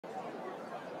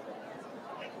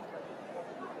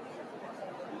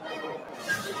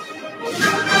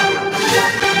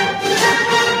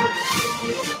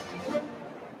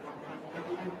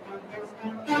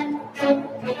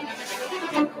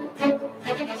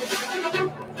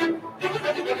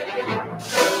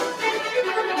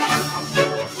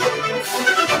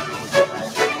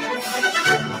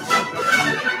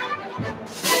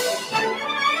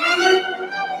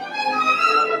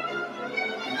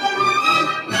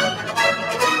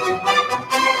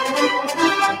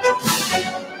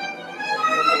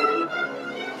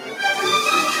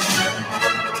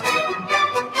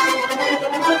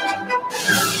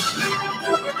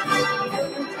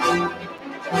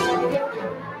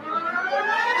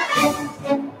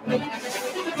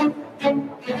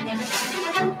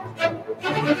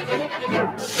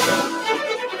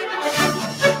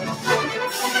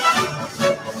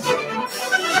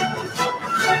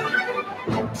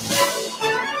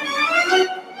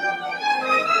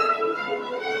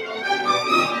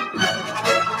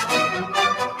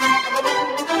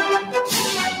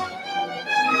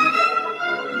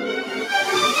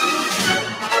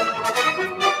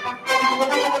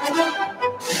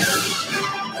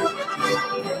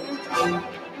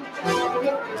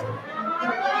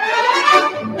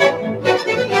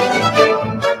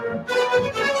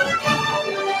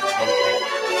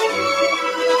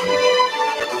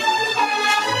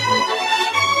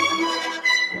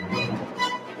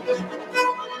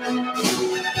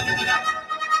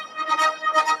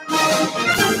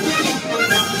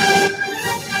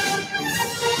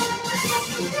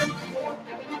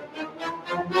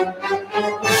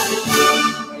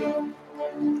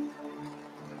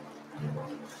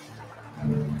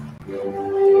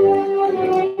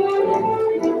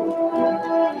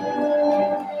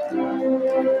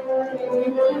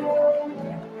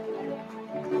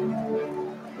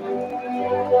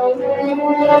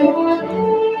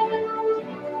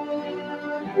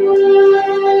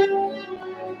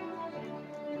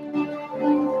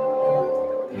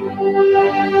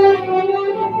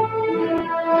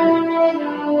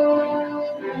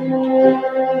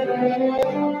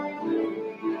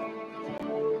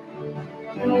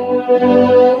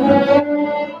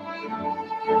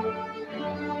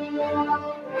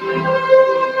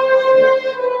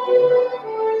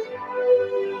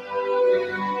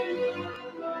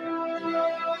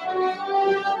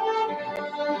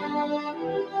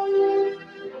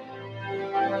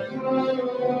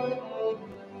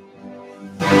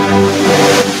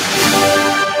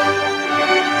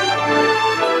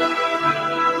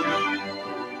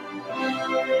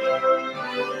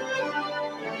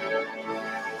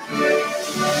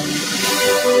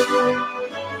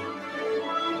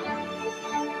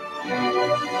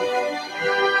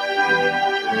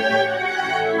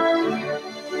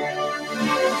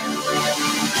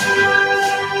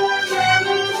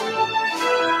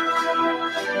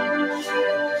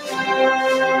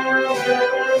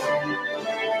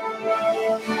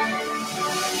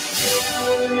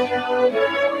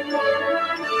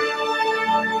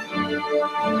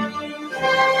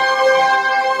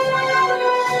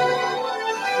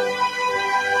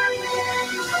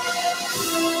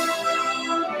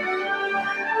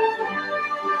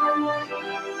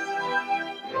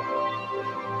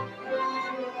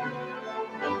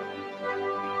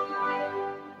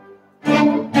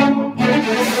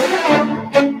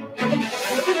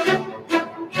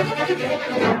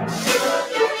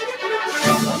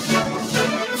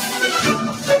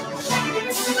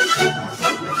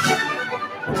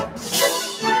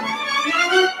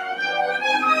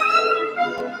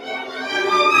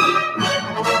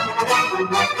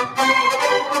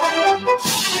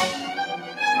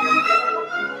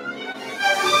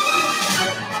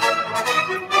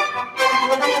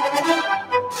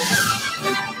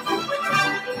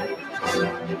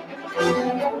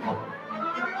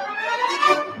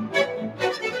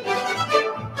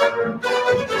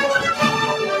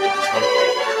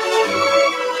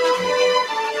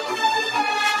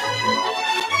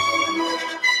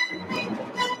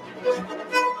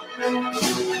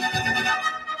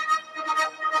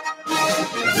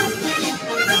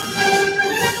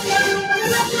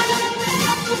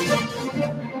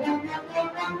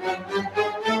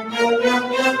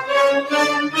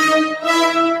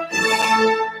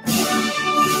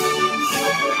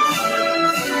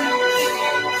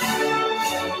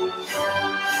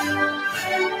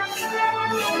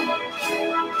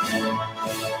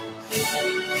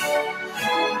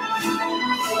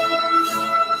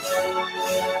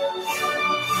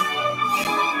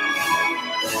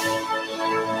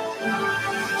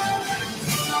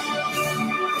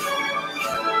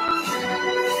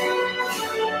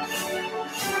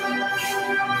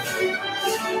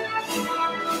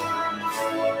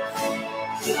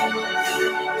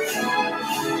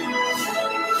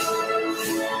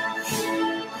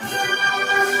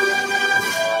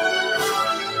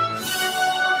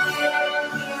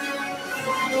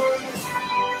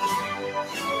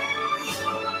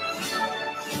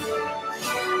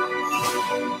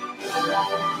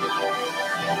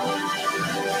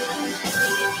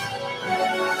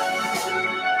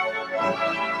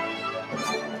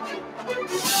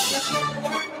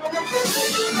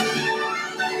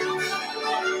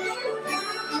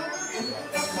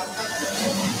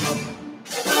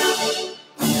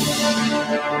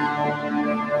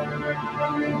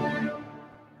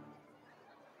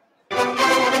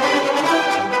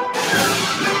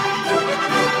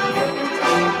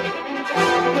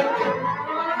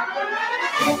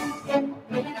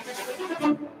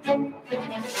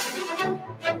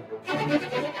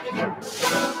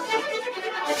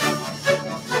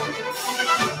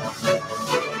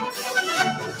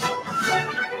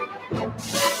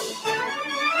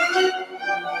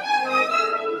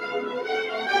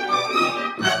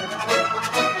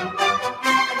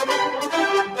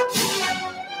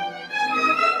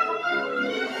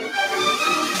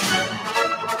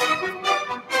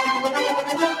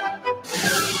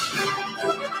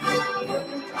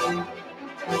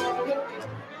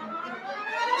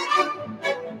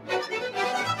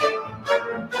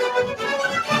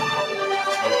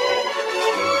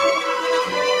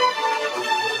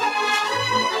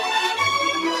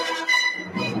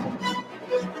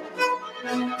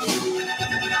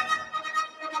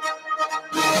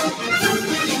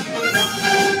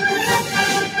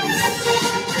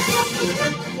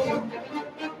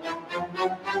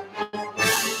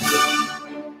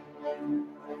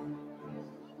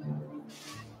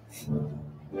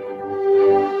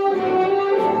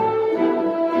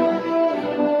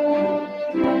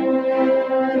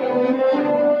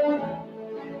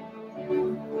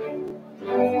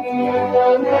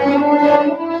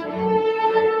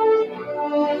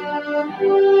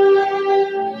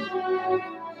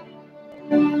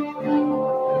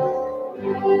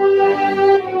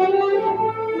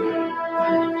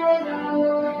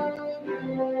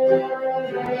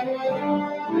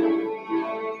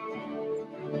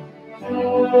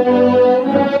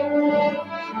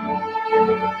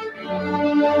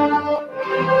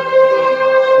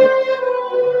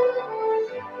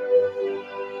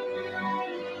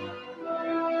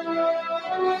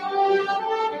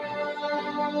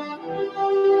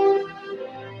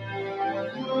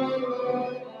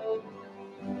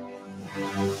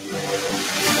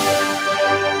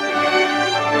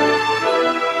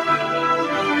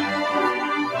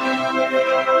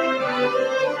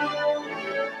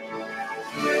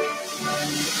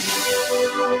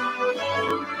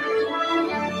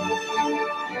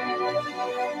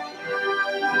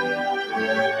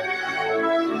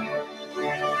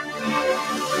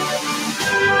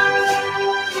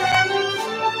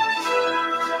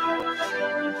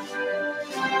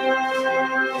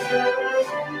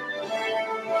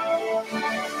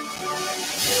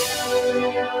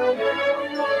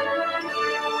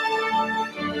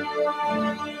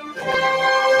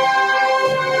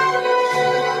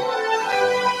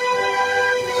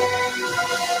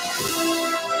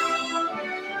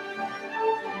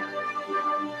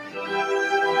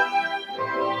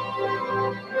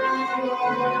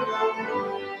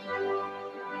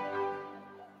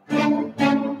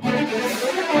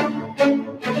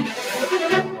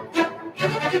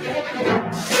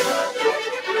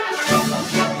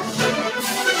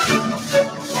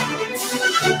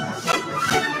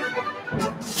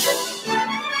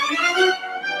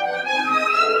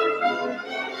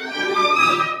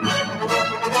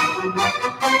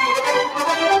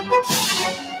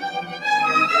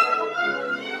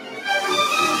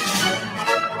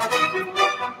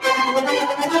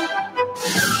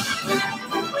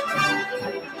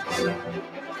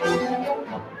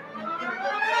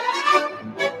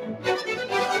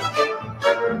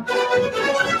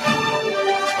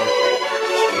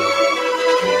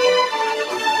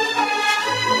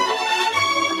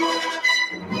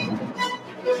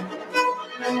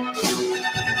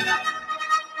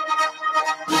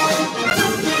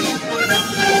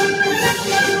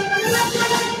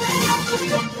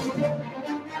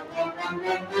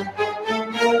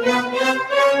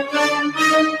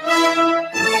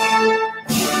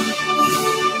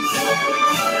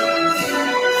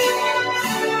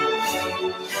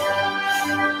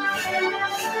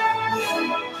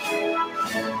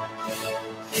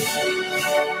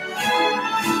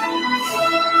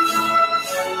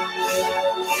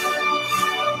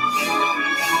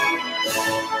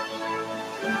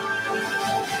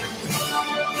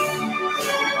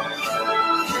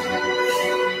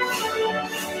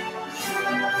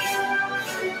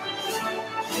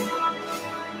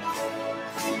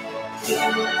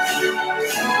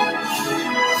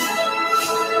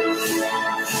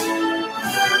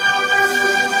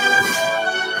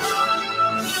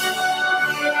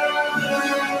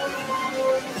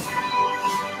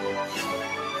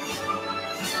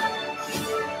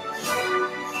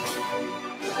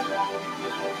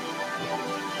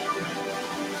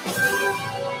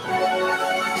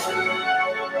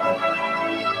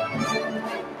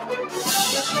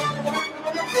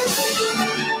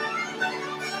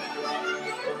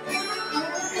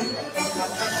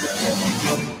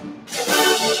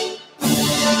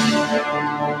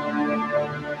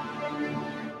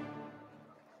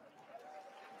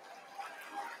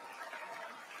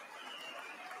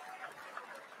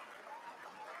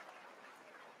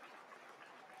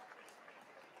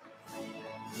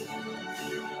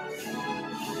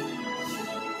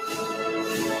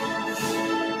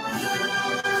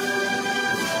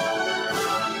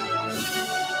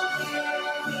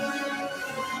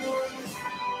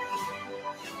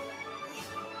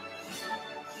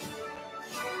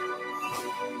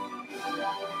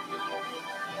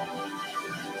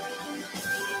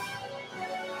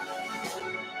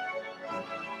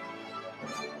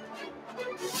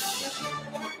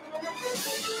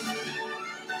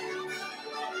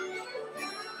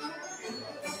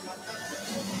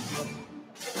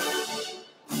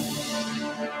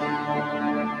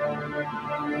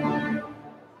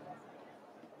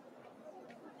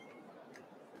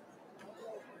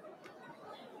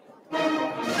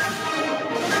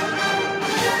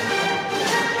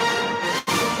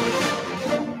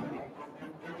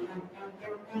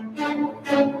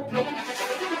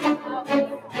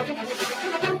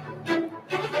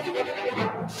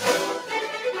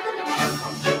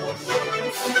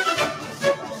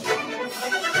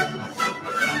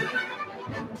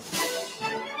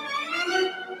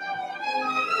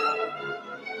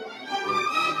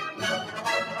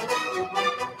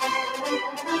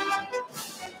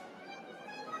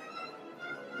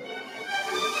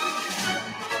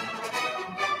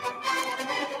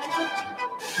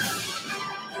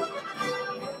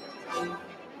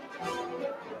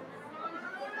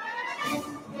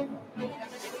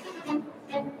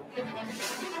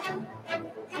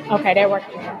Okay, they're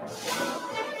working.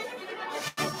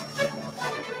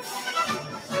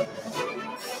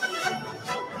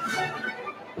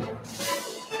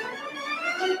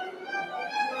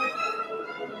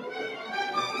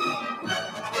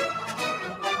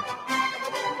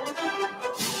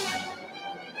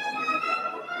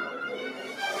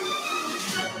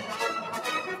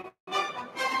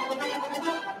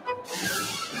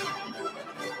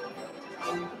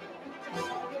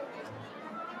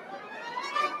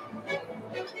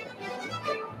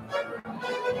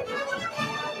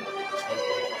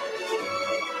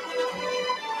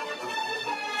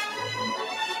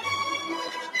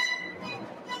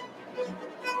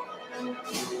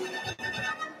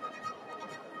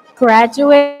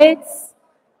 Graduates,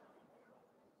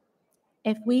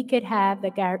 if we could have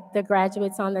the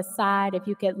graduates on the side, if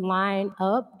you could line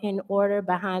up in order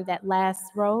behind that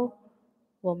last row,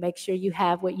 we'll make sure you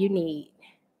have what you need.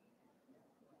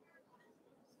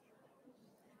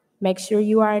 Make sure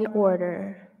you are in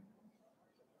order.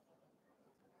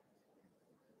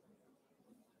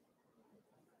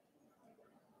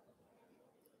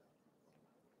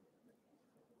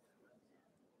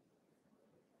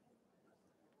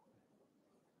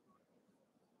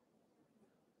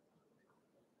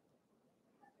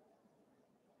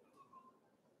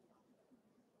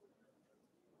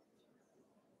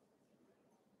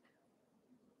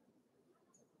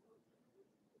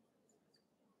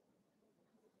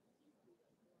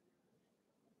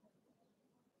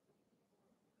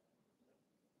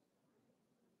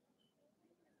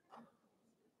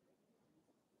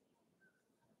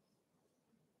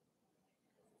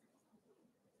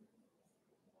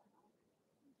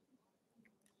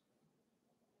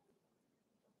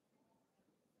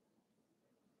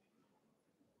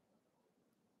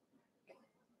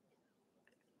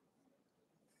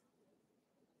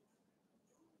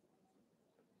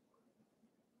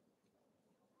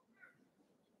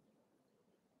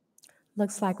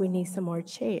 Looks like we need some more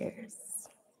chairs.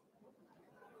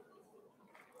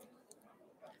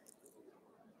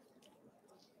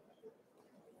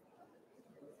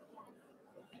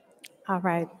 All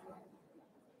right.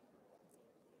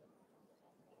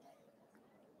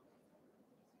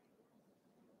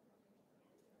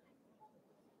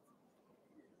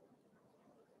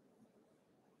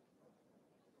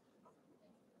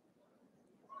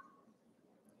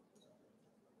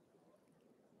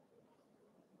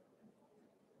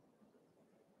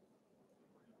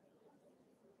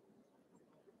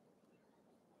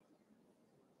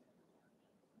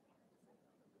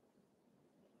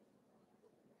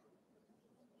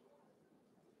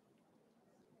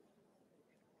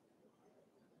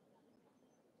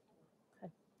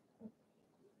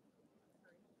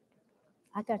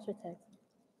 I got your text.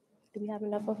 Do we have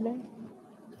enough over there?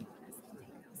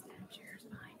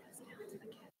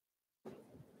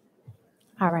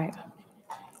 All right.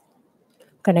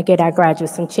 Gonna get our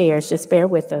graduates some chairs. Just bear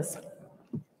with us.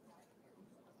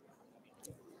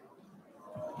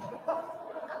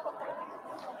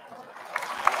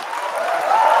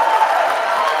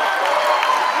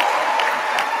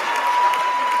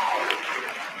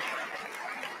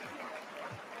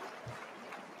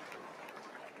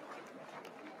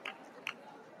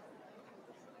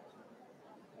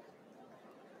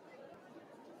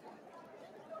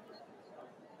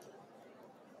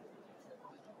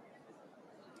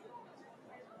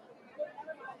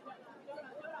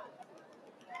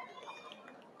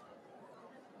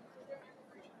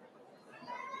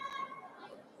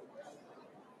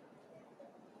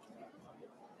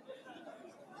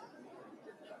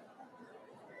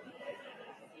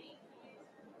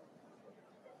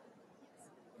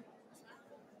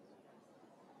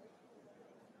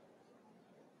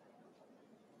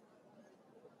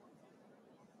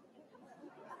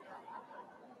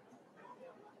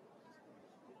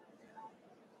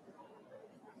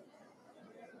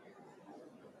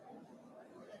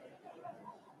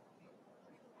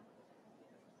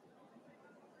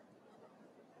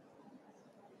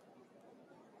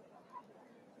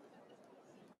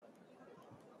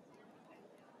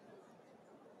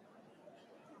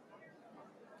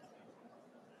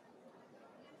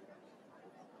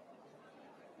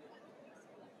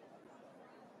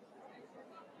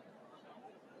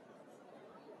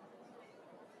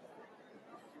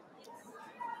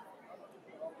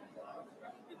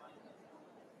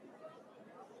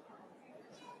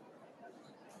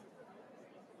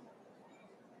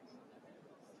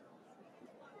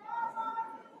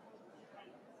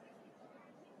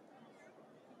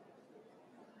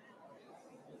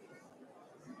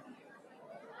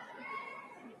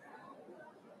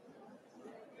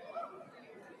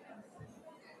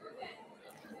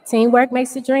 Teamwork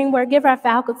makes the dream work. Give our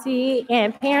faculty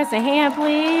and parents a hand,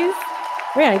 please.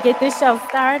 We're going to get this show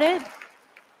started.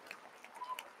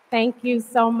 Thank you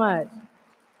so much.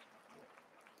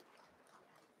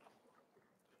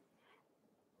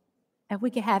 If we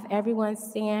could have everyone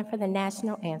stand for the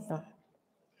national anthem.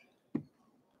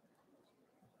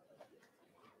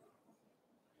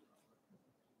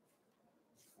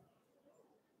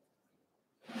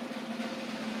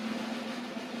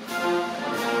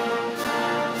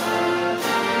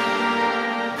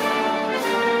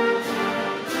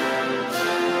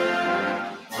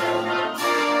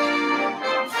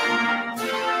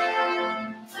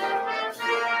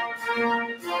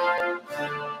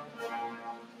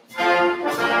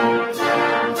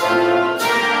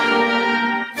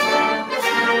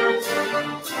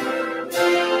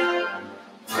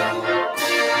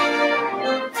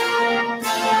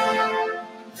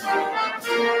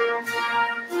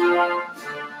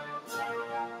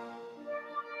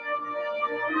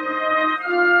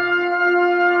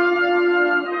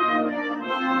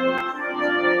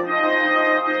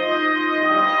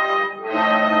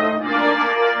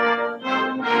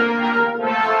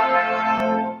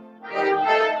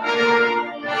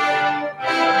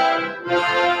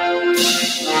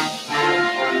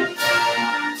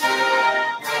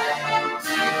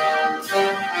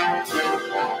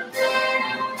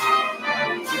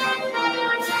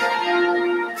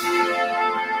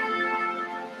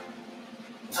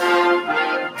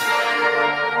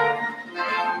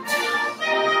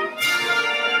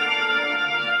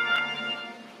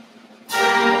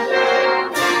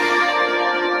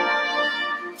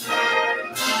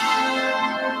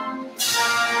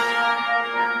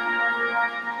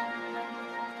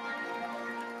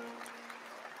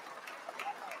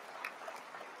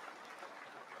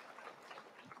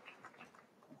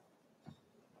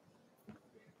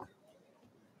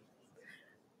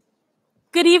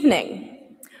 Good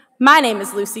evening. My name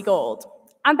is Lucy Gold.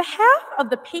 On behalf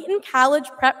of the Payton College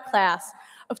Prep Class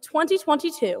of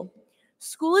 2022,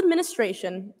 School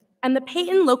Administration, and the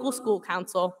Payton Local School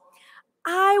Council,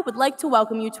 I would like to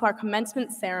welcome you to our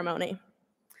commencement ceremony.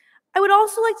 I would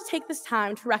also like to take this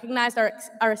time to recognize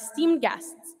our esteemed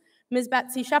guests, Ms.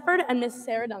 Betsy Shepard and Ms.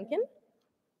 Sarah Duncan.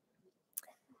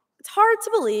 It's hard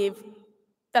to believe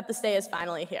that this day is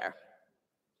finally here.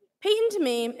 Payton to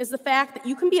me is the fact that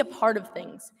you can be a part of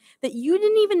things that you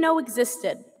didn't even know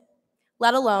existed,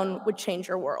 let alone would change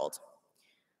your world.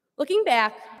 Looking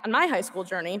back on my high school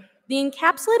journey, the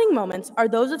encapsulating moments are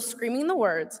those of screaming the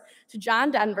words to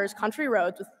John Denver's Country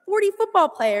Roads with 40 football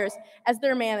players as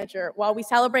their manager while we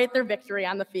celebrate their victory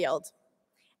on the field.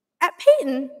 At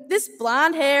Payton, this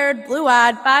blonde-haired,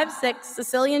 blue-eyed, 5'6"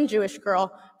 Sicilian Jewish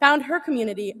girl found her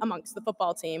community amongst the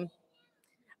football team.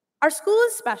 Our school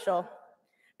is special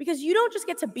because you don't just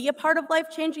get to be a part of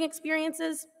life-changing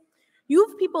experiences, you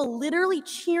have people literally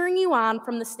cheering you on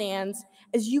from the stands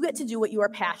as you get to do what you are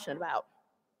passionate about.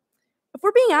 If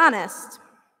we're being honest,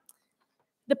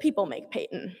 the people make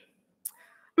Payton.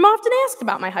 I'm often asked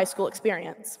about my high school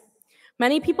experience.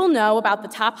 Many people know about the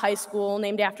top high school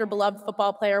named after beloved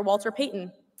football player Walter Payton,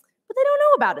 but they don't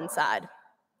know about inside.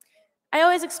 I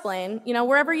always explain,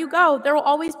 wherever you go, there will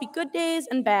always be good days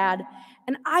and bad,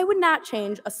 and I would not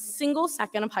change a single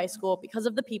second of high school because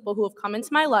of the people who have come into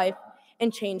my life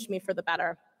and changed me for the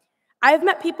better. I have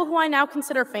met people who I now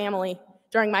consider family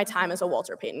during my time as a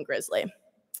Walter Payton Grizzly.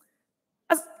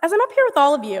 As I'm up here with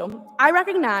all of you, I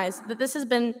recognize that this has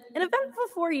been an eventful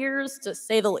 4 years, to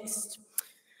say the least.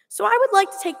 So I would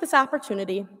like to take this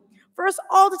opportunity for us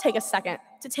all to take a second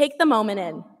to take the moment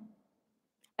in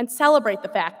and celebrate the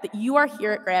fact that you are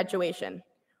here at graduation.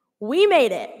 We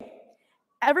made it.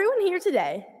 Everyone here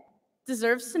today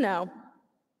deserves to know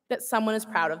that someone is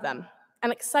proud of them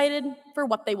and excited for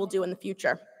what they will do in the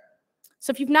future.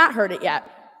 So if you've not heard it yet,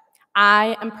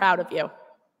 I am proud of you.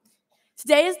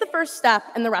 Today is the first step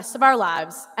in the rest of our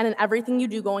lives, and in everything you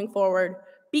do going forward,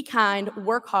 be kind,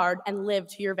 work hard, and live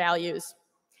to your values.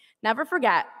 Never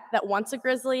forget that once a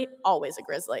Grizzly, always a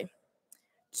Grizzly.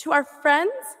 To our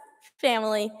friends,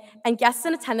 family, and guests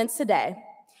in attendance today,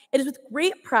 it is with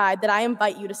great pride that I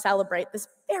invite you to celebrate this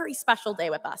very special day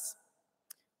with us.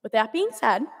 With that being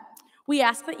said, we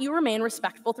ask that you remain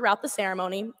respectful throughout the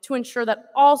ceremony to ensure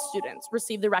that all students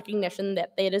receive the recognition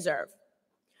that they deserve.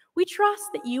 We trust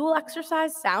that you will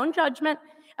exercise sound judgment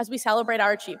as we celebrate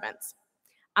our achievements.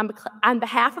 On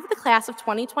behalf of the class of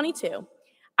 2022,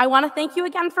 I want to thank you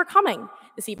again for coming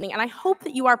this evening, and I hope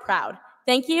that you are proud.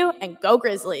 Thank you, and go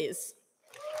Grizzlies!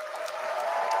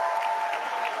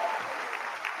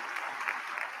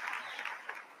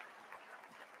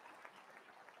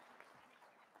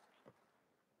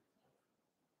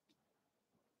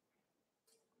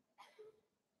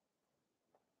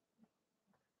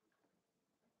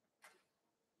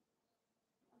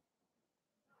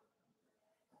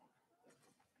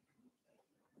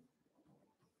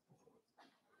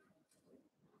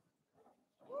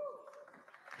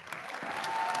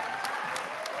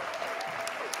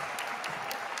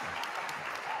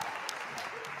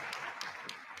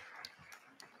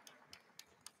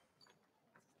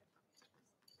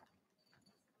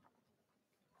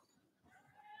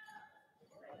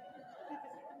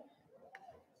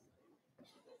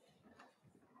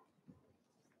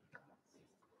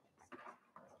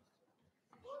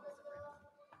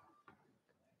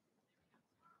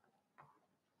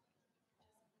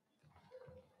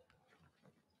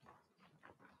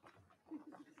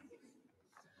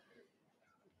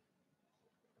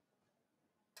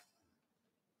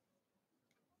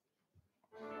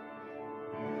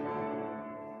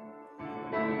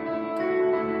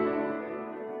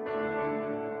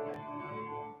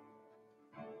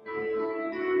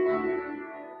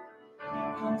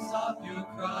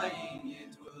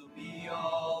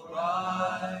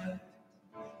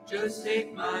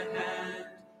 take my hand,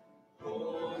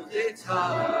 hold it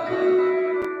tight.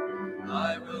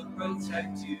 I will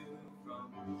protect you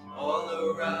from all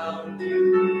around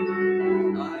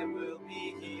you. I will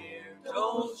be here,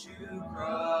 don't you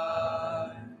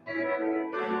cry.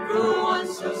 For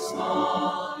one so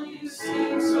small, you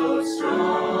seem so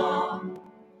strong.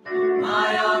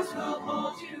 My arms will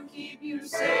hold you, keep you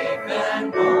safe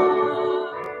and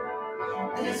warm.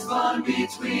 This bond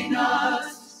between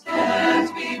us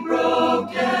can't be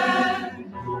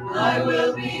broken. I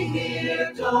will be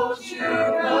here, don't you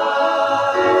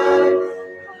cry.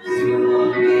 You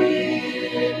will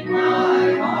be in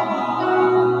my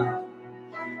heart.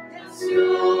 Yes,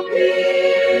 you'll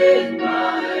be in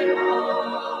my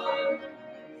heart.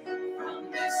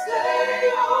 From this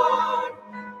day on,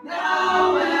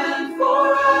 now and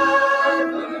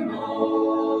forevermore.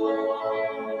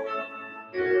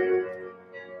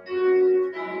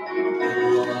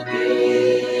 You'll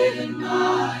be in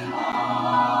my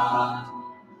heart,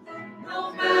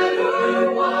 no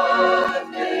matter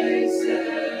what they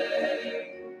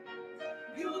say.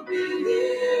 You'll be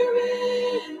here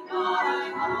in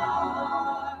my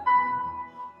heart,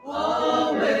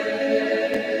 always.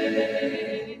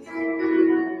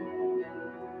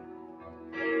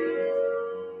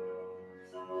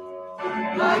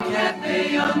 Why can't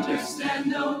they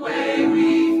understand the way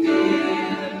we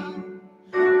feel?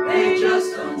 They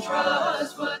just don't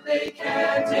trust what they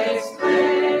can't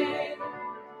explain.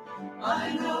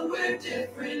 I know we're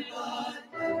different,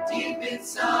 but deep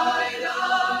inside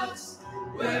us,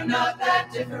 we're not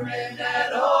that different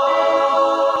at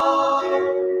all.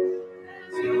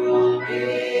 You'll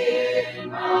be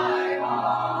in my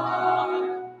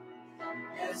heart.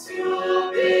 Yes,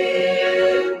 you'll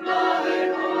be in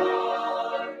my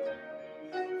heart.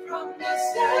 From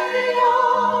this day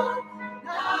on,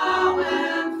 now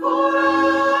and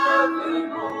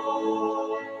forevermore.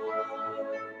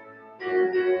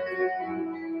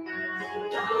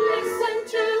 Don't listen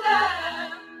to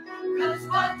them, 'cause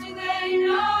what do they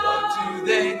know? What do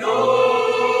they know?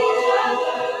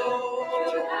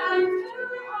 You have to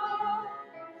hold.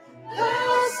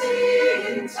 They'll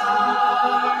see in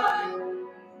time.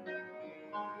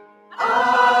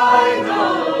 I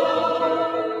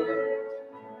know.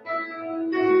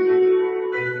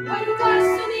 When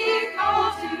destiny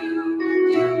calls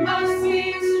you, you must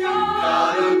be strong.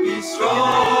 Gotta be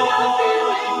strong.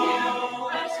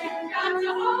 But you got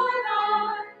to hold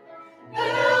on.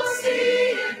 They'll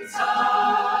see in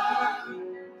time.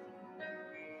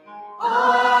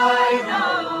 I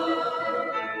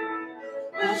know.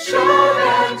 We'll show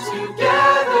them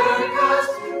together, 'cause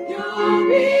you'll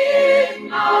be in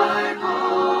my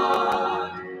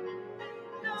heart.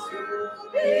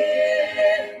 You'll be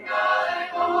in my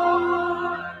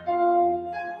heart.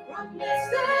 From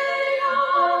this day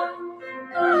on,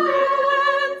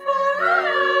 and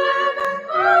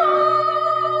forevermore.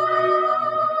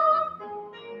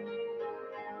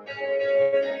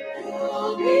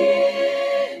 You'll be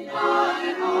in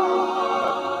my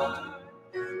heart,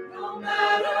 no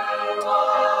matter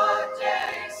what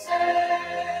they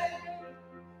say.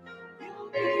 You'll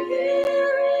be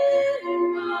here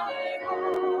in my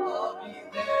heart. I'll be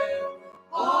there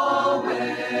always.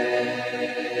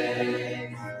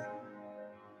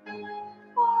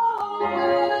 Always.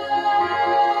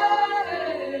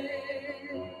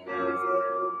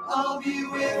 I'll be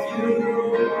with you.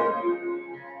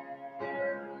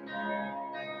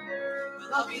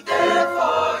 I'll be there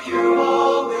for you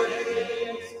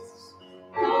always.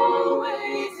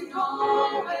 Always and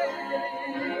always.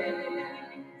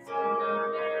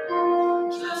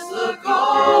 Just look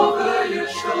over your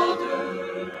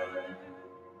shoulder.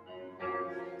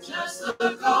 Just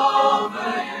look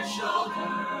over your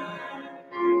shoulder.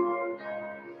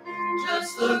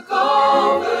 Just look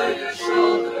over your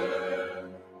shoulder.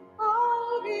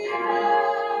 I'll be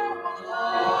there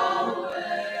always.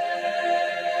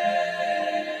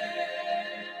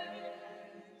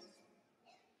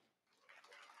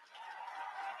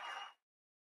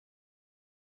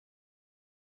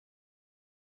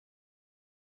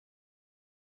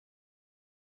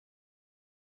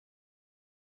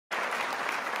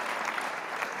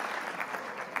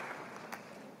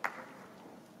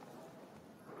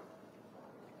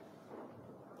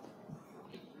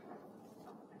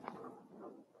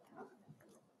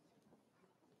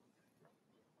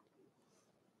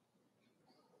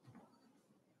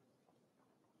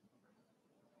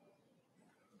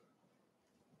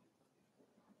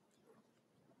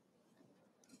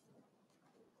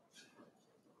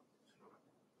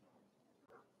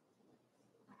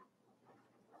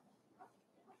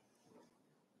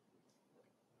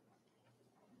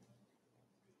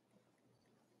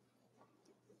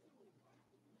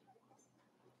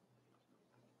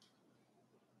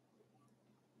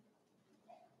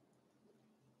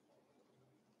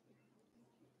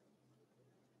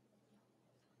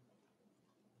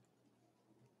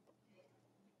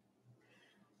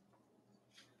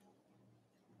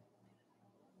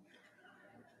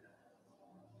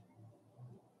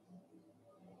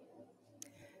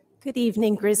 Good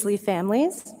evening, Grizzly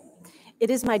families. It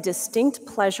is my distinct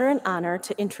pleasure and honor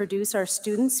to introduce our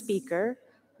student speaker,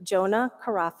 Jonah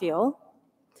Carafio.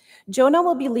 Jonah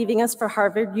will be leaving us for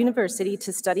Harvard University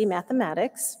to study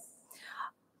mathematics.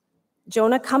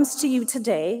 Jonah comes to you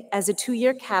today as a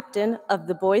 2-year captain of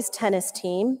the boys tennis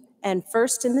team and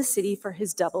first in the city for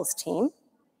his doubles team.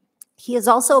 He is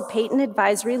also a Payton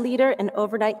advisory leader and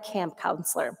overnight camp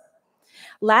counselor.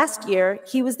 Last year,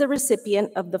 he was the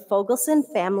recipient of the Fogelson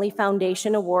Family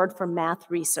Foundation Award for Math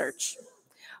Research.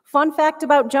 Fun fact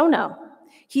about Jonah,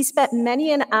 he spent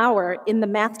many an hour in the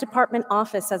math department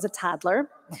office as a toddler.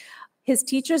 His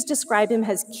teachers describe him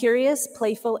as curious,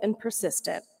 playful, and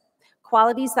persistent,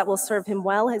 qualities that will serve him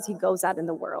well as he goes out in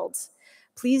the world.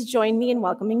 Please join me in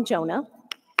welcoming Jonah.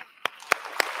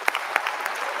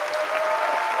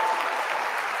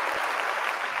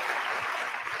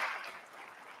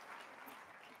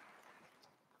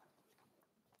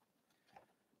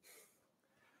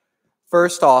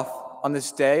 First off, on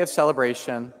this day of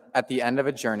celebration at the end of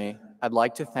a journey, I'd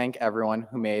like to thank everyone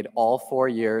who made all 4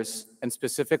 years, and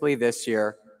specifically this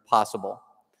year, possible.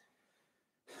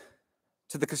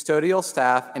 To the custodial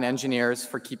staff and engineers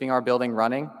for keeping our building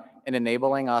running and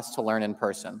enabling us to learn in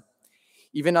person.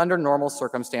 Even under normal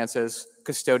circumstances,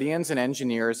 custodians and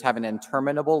engineers have an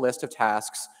interminable list of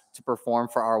tasks to perform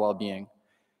for our well-being.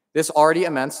 This already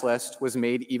immense list was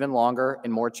made even longer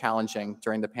and more challenging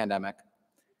during the pandemic.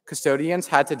 Custodians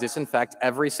had to disinfect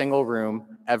every single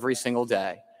room every single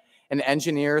day, and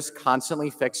engineers constantly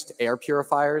fixed air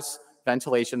purifiers,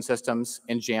 ventilation systems,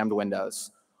 and jammed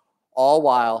windows, all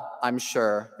while I'm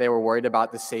sure they were worried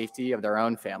about the safety of their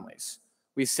own families.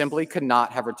 We simply could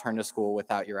not have returned to school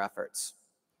without your efforts.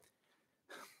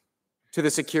 To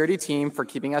the security team for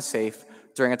keeping us safe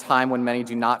during a time when many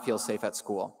do not feel safe at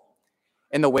school.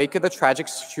 In the wake of the tragic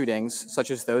shootings, such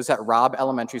as those at Robb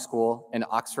Elementary School and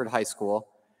Oxford High School,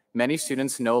 many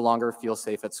students no longer feel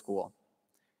safe at school.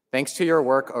 Thanks to your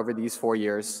work over these 4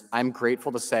 years, I'm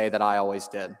grateful to say that I always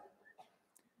did.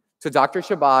 To Dr.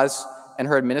 Shabazz and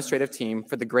her administrative team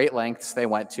for the great lengths they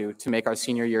went to make our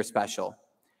senior year special.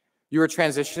 You were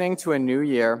transitioning to a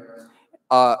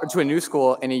new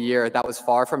school in a year that was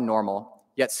far from normal,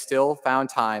 yet still found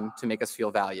time to make us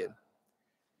feel valued.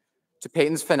 To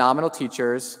Payton's phenomenal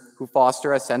teachers who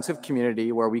foster a sense of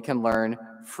community where we can learn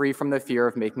free from the fear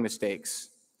of making mistakes.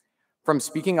 From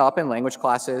speaking up in language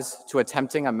classes to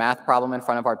attempting a math problem in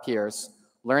front of our peers,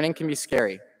 learning can be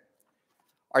scary.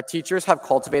 Our teachers have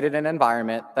cultivated an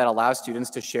environment that allows students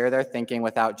to share their thinking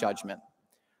without judgment.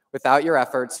 Without your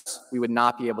efforts, we would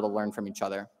not be able to learn from each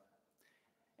other.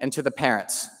 And to the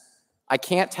parents, I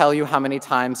can't tell you how many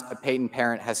times a Payton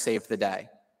parent has saved the day.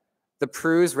 The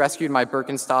Prues rescued my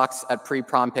Birkenstocks at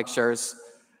pre-prom pictures.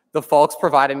 The Folks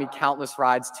provided me countless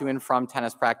rides to and from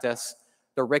tennis practice.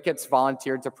 The Ricketts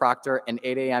volunteered to proctor an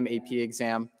 8 a.m. AP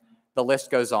exam. The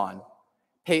list goes on.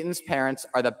 Payton's parents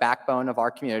are the backbone of our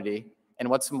community, and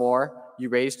what's more, you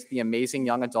raised the amazing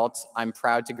young adults I'm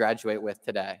proud to graduate with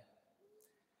today.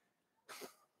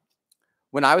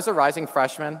 When I was a rising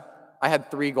freshman, I had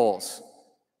 3 goals.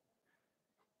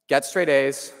 Get straight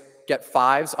A's, get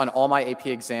 5s on all my AP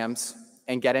exams,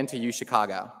 and get into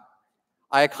UChicago.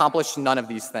 I accomplished none of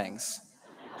these things.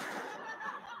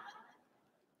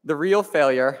 The real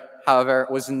failure, however,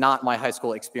 was not my high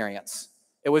school experience.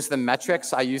 It was the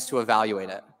metrics I used to evaluate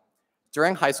it.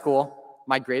 During high school,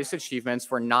 my greatest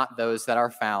achievements were not those that are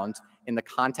found in the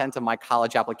content of my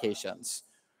college applications.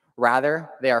 Rather,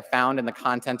 they are found in the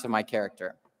content of my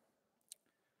character.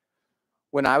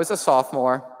 When I was a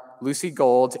sophomore, Lucy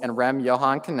Gold and Rem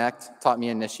Johan Connect taught me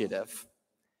initiative.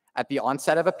 At the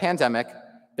onset of a pandemic,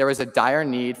 there was a dire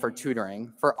need for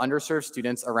tutoring for underserved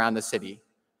students around the city.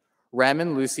 Rem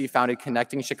and Lucy founded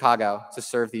Connecting Chicago to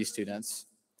serve these students.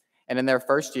 And in their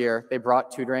first year, they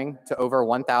brought tutoring to over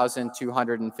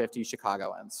 1,250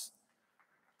 Chicagoans.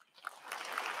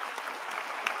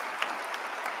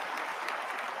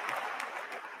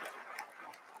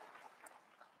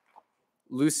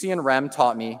 Lucy and Rem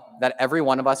taught me that every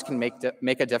one of us can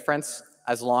make a difference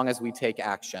as long as we take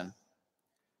action.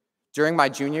 During my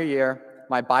junior year,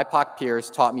 my BIPOC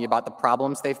peers taught me about the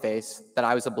problems they face that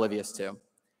I was oblivious to.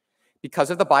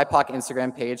 Because of the BIPOC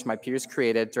Instagram page my peers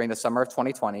created during the summer of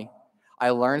 2020,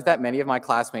 I learned that many of my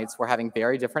classmates were having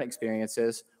very different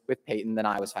experiences with Payton than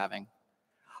I was having.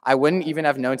 I wouldn't even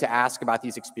have known to ask about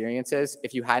these experiences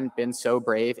if you hadn't been so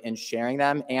brave in sharing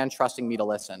them and trusting me to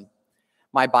listen.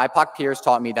 My BIPOC peers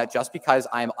taught me that just because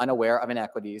I am unaware of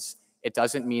inequities, it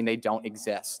doesn't mean they don't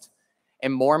exist.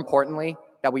 And more importantly,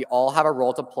 that we all have a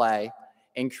role to play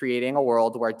in creating a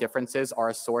world where differences are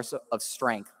a source of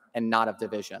strength and not of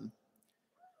division.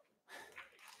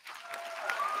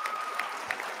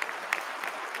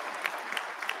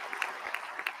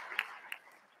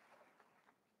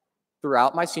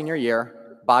 Throughout my senior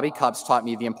year, Bobby Cups taught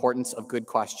me the importance of good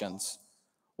questions.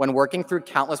 When working through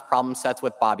countless problem sets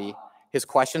with Bobby, his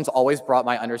questions always brought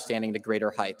my understanding to greater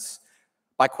heights.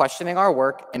 By questioning our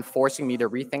work and forcing me to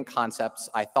rethink concepts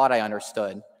I thought I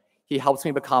understood, he helped me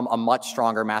become a much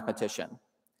stronger mathematician.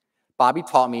 Bobby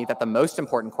taught me that the most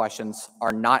important questions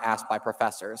are not asked by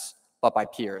professors, but by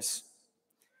peers.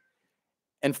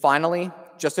 And finally,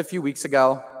 just a few weeks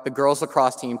ago, the girls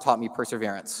lacrosse team taught me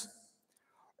perseverance.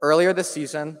 Earlier this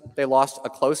season, they lost a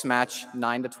close match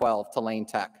 9-12 to Lane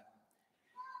Tech.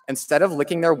 Instead of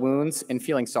licking their wounds and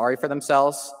feeling sorry for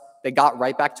themselves, they got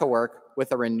right back to work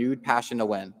with a renewed passion to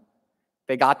win.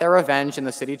 They got their revenge in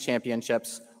the city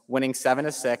championships, winning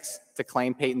 7-6 to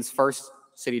claim Payton's first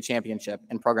city championship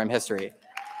in program history.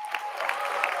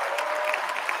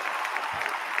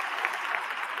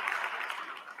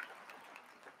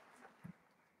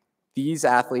 These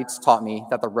athletes taught me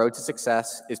that the road to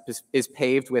success is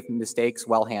paved with mistakes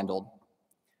well handled.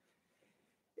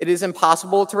 It is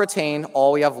impossible to retain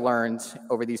all we have learned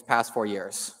over these past 4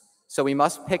 years, so we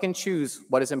must pick and choose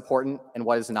what is important and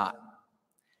what is not.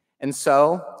 And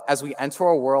so, as we enter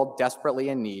a world desperately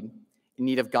in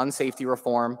need of gun safety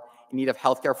reform, in need of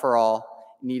healthcare for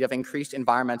all, in need of increased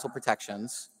environmental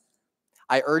protections,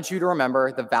 I urge you to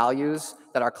remember the values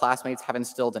that our classmates have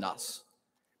instilled in us.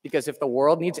 Because if the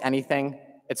world needs anything,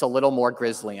 it's a little more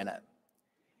Grizzly in it.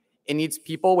 It needs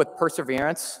people with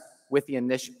perseverance, with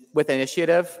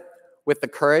initiative, with the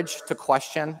courage to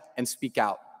question and speak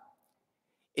out.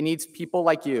 It needs people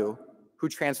like you who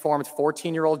transformed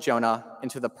 14-year-old Jonah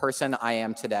into the person I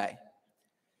am today.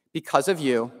 Because of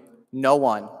you, no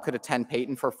one could attend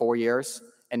Payton for 4 years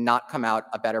and not come out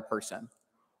a better person,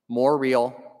 more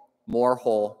real, more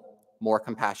whole, more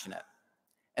compassionate.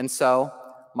 And so,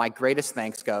 my greatest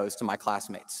thanks goes to my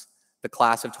classmates, the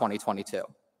class of 2022.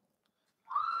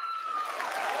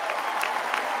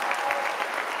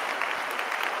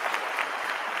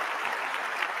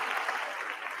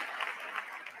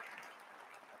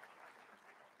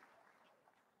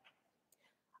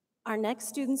 Our next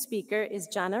student speaker is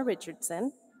Jana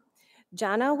Richardson.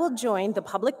 Jana will join the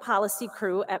public policy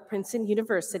crew at Princeton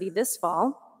University this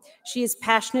fall. She is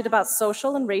passionate about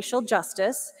social and racial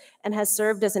justice and has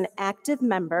served as an active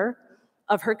member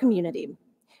of her community.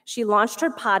 She launched her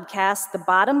podcast, The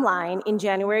Bottom Line, in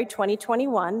January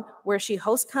 2021, where she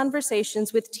hosts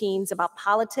conversations with teens about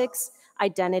politics,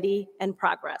 identity, and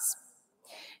progress.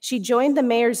 She joined the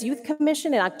Mayor's Youth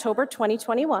Commission in October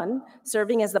 2021,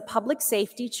 serving as the Public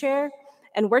Safety Chair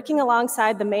and working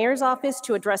alongside the Mayor's Office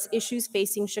to address issues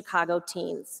facing Chicago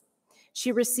teens.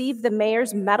 She received the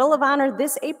Mayor's Medal of Honor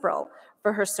this April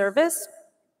for her service.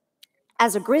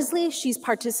 As a Grizzly, she's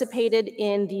participated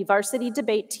in the varsity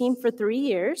debate team for 3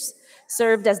 years,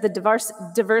 served as the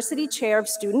Diversity Chair of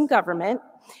Student Government,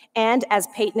 and as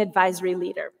Payton Advisory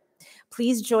Leader.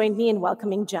 Please join me in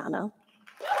welcoming Jana.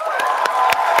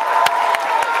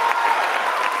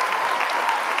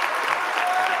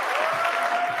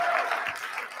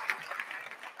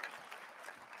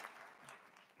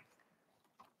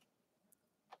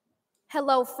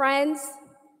 Hello, friends,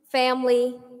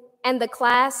 family, and the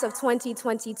class of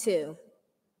 2022.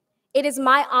 It is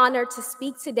my honor to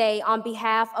speak today on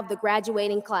behalf of the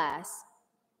graduating class.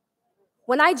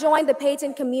 When I joined the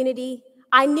Payton community,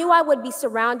 I knew I would be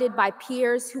surrounded by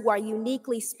peers who are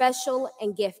uniquely special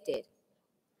and gifted.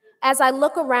 As I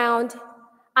look around,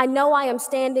 I know I am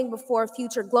standing before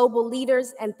future global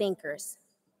leaders and thinkers.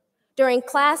 During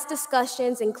class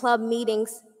discussions and club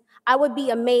meetings, I would be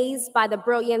amazed by the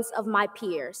brilliance of my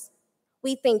peers.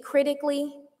 We think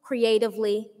critically,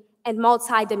 creatively, and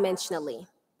multidimensionally.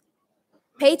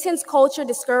 Payton's culture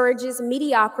discourages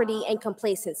mediocrity and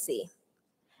complacency.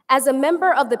 As a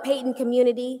member of the Payton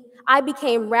community, I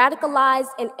became radicalized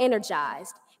and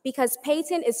energized because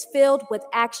Payton is filled with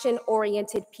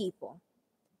action-oriented people.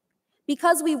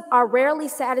 Because we are rarely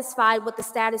satisfied with the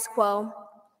status quo,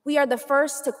 we are the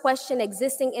first to question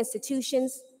existing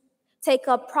institutions, take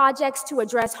up projects to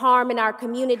address harm in our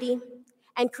community,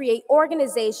 and create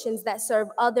organizations that serve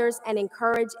others and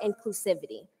encourage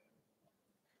inclusivity.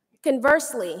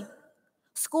 Conversely,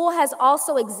 school has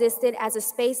also existed as a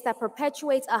space that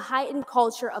perpetuates a heightened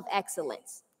culture of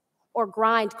excellence, or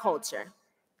grind culture.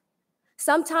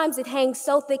 Sometimes it hangs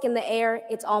so thick in the air,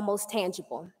 it's almost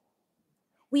tangible.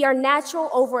 We are natural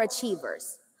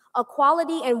overachievers, a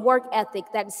quality and work ethic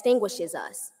that distinguishes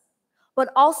us, but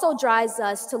also drives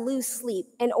us to lose sleep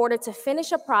in order to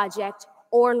finish a project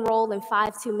or enroll in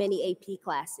 5 too many AP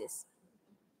classes.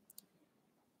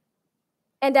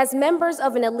 And as members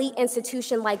of an elite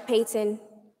institution like Payton,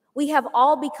 we have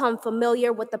all become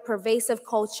familiar with the pervasive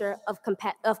culture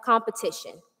of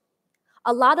competition.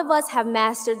 A lot of us have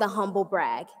mastered the humble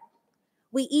brag.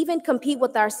 We even compete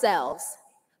with ourselves,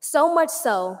 so much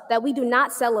so that we do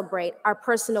not celebrate our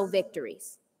personal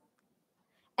victories.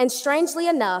 And strangely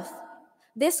enough,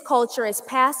 this culture is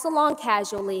passed along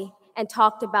casually and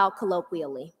talked about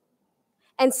colloquially.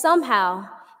 And somehow,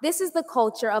 this is the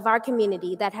culture of our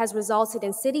community that has resulted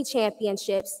in city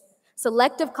championships,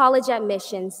 selective college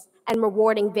admissions, and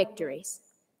rewarding victories.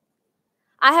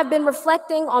 I have been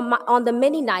reflecting on the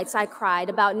many nights I cried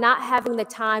about not having the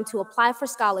time to apply for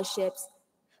scholarships,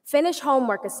 finish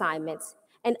homework assignments,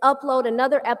 and upload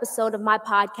another episode of my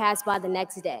podcast by the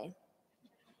next day.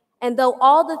 And though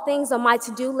all the things on my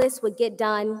to-do list would get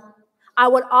done, I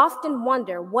would often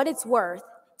wonder what it's worth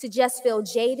to just feel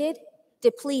jaded,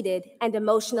 depleted, and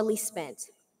emotionally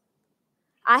spent.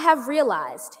 I have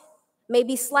realized,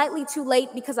 maybe slightly too late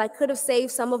because I could have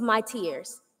saved some of my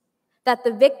tears, that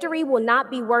the victory will not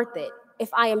be worth it if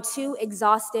I am too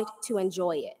exhausted to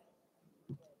enjoy it.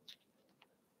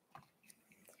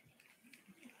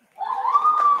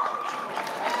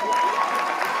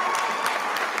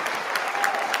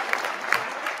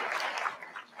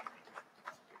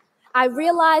 I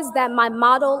realized that my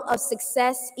model of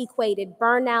success equated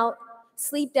burnout,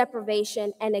 sleep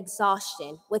deprivation, and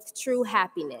exhaustion with true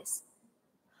happiness.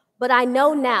 But I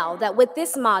know now that with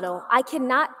this model, I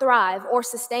cannot thrive or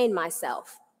sustain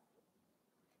myself.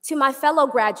 To my fellow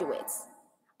graduates,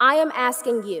 I am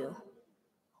asking you,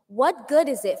 what good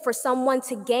is it for someone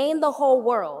to gain the whole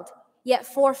world, yet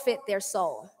forfeit their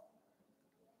soul?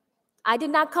 I did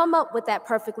not come up with that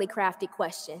perfectly crafted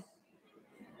question.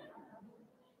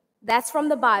 That's from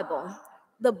the Bible,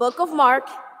 the book of Mark,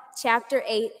 chapter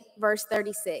 8, verse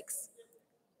 36.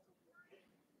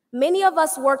 Many of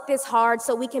us work this hard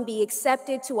so we can be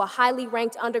accepted to a highly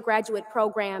ranked undergraduate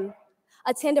program,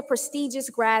 attend a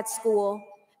prestigious grad school,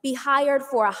 be hired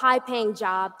for a high-paying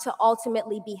job to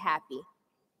ultimately be happy.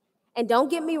 And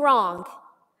don't get me wrong,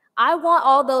 I want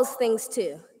all those things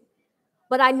too,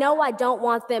 but I know I don't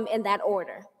want them in that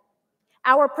order.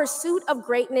 Our pursuit of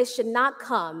greatness should not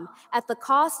come at the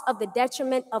cost of the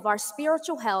detriment of our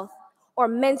spiritual health or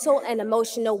mental and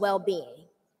emotional well-being.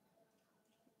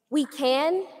 We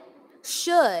can,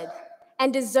 should,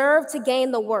 and deserve to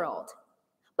gain the world,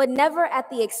 but never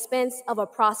at the expense of a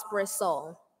prosperous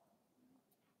soul.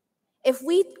 If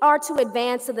we are to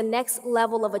advance to the next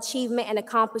level of achievement and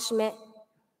accomplishment,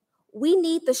 we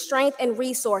need the strength and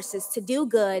resources to do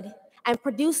good and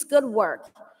produce good work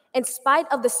in spite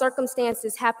of the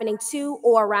circumstances happening to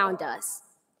or around us.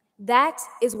 That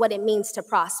is what it means to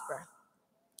prosper.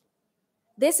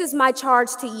 This is my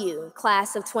charge to you,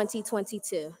 class of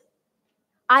 2022.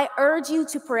 I urge you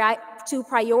to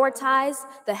prioritize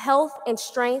the health and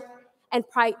strength and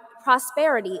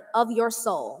prosperity of your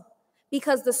soul,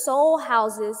 because the soul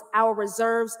houses our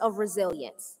reserves of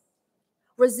resilience.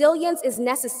 Resilience is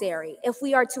necessary if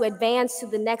we are to advance to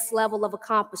the next level of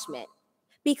accomplishment,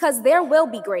 because there will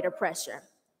be greater pressure.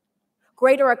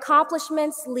 Greater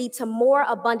accomplishments lead to more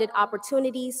abundant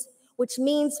opportunities, which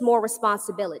means more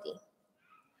responsibility.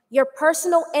 Your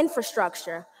personal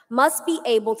infrastructure must be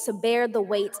able to bear the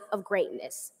weight of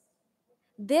greatness.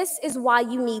 This is why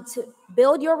you need to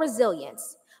build your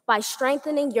resilience by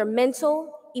strengthening your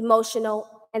mental,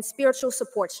 emotional, and spiritual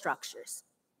support structures.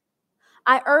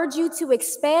 I urge you to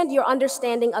expand your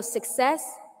understanding of success,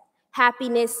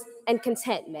 happiness, and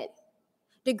contentment.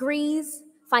 Degrees,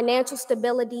 financial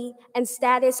stability, and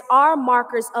status are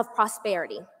markers of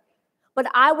prosperity, but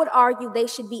I would argue they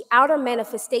should be outer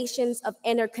manifestations of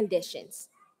inner conditions: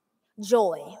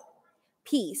 joy,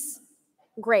 peace,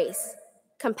 grace,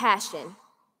 compassion,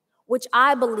 which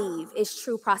I believe is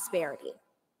true prosperity.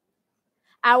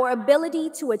 Our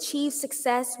ability to achieve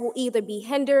success will either be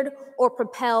hindered or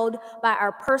propelled by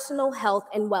our personal health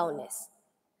and wellness.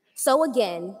 So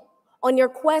again, on your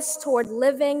quest toward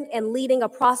living and leading a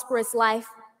prosperous life,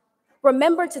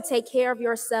 remember to take care of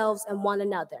yourselves and one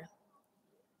another.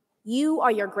 You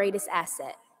are your greatest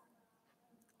asset.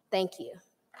 Thank you.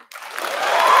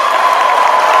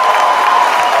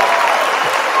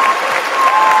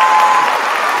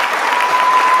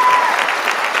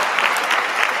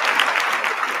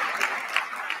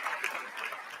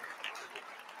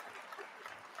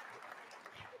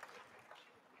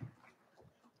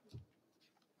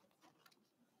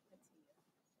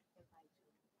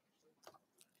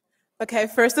 Okay,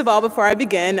 first of all, before I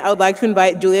begin, I would like to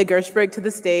invite Julia Gershberg to the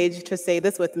stage to say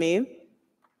this with me.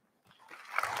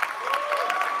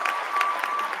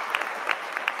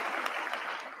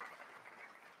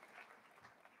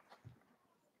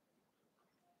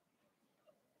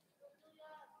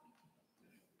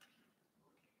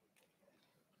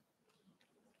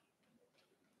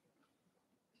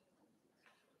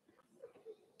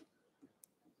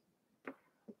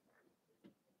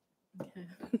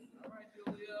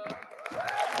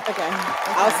 Okay.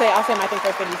 I'll say my thing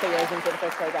first, then you say yours, and say the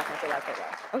first paragraph, and I say that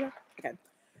paragraph. Okay.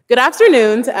 Good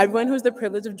afternoon to everyone who has the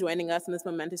privilege of joining us on this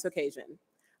momentous occasion.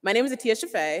 My name is Atia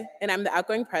Shafay, and I'm the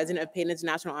outgoing president of Payton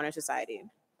International Honor Society.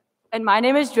 And my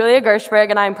name is Julia Gershberg,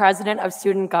 and I'm president of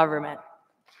student government.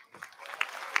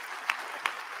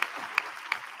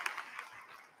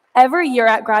 Every year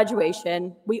at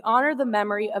graduation, we honor the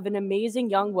memory of an amazing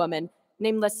young woman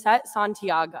named Lisette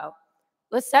Santiago.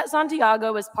 Lisette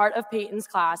Santiago was part of Payton's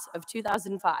class of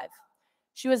 2005.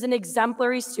 She was an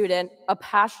exemplary student, a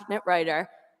passionate writer,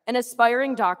 an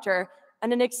aspiring doctor,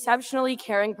 and an exceptionally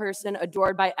caring person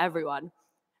adored by everyone.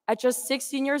 At just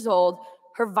 16 years old,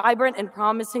 her vibrant and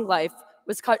promising life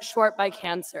was cut short by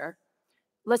cancer.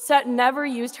 Lisette never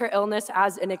used her illness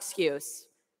as an excuse.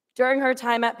 During her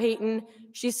time at Payton,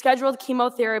 she scheduled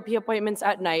chemotherapy appointments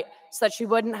at night so that she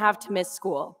wouldn't have to miss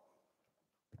school.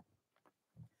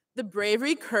 The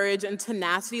bravery, courage, and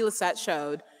tenacity Lisette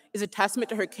showed is a testament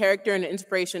to her character and an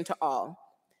inspiration to all.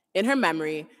 In her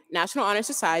memory, National Honor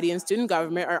Society and student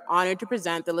government are honored to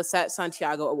present the Lisette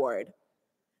Santiago Award.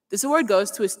 This award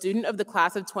goes to a student of the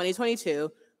class of 2022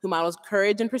 who models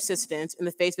courage and persistence in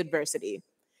the face of adversity.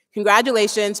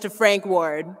 Congratulations to Frank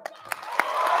Ward.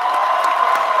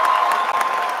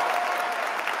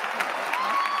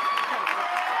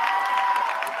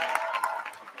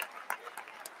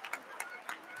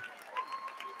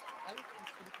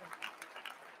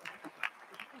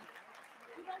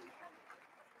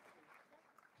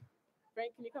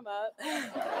 Frank, can you come up?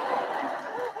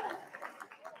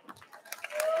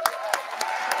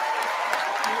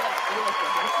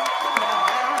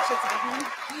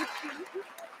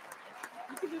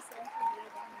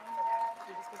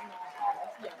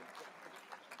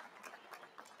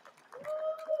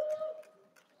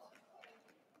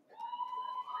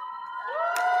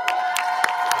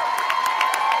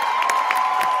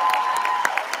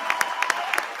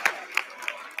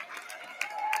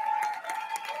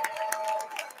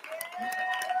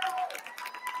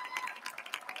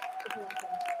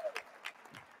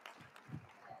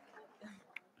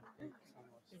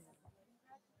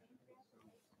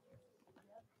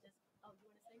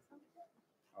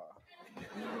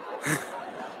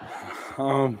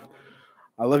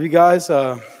 I love you guys.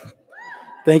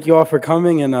 Thank you all for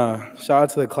coming, and shout out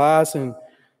to the class, and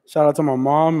shout out to my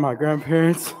mom, my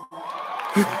grandparents.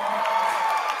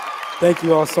 Thank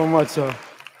you all so much. Shout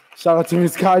out to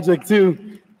Ms. Kajik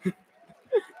too.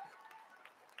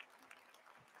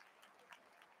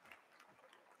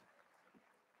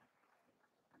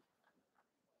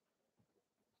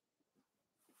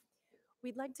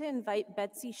 We'd like to invite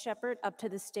Betsy Shepard up to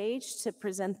the stage to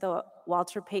present the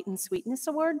Walter Payton Sweetness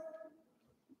Award.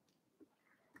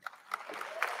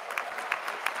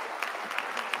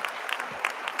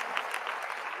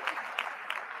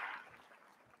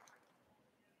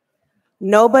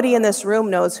 Nobody in this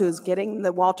room knows who's getting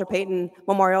the Walter Payton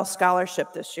Memorial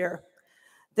Scholarship this year.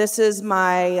 This is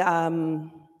my,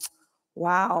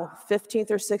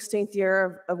 15th or 16th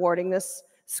year of awarding this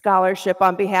scholarship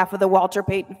on behalf of the Walter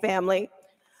Payton family.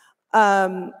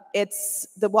 The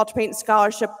Walter Payton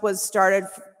Scholarship was started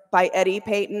by Eddie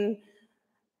Payton,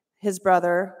 his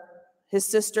brother, his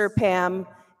sister Pam,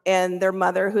 and their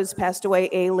mother, who's passed away,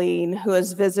 Aileen, who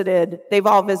has visited. They've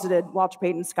all visited Walter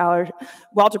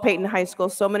Payton High School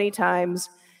so many times,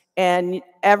 and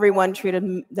everyone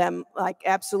treated them like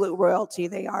absolute royalty.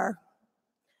 They are.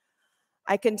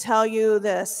 I can tell you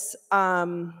this: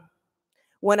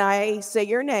 when I say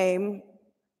your name,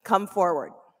 come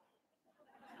forward.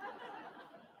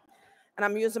 And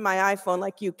I'm using my iPhone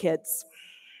like you kids.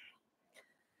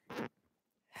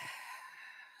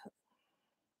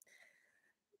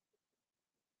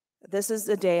 This is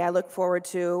the day I look forward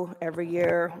to every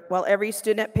year. While every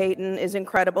student at Payton is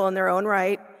incredible in their own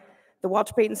right, the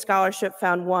Walter Payton Scholarship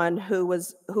found one who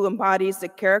embodies the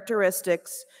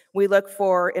characteristics we look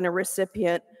for in a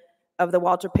recipient of the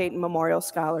Walter Payton Memorial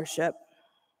Scholarship: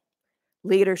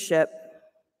 leadership,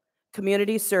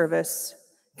 community service,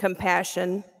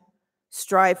 compassion,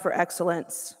 strive for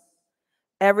excellence.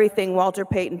 Everything Walter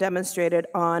Payton demonstrated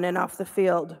on and off the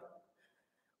field.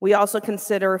 We also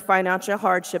consider financial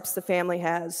hardships the family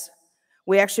has.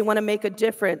 We actually want to make a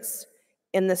difference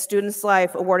in the student's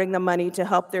life, awarding them money to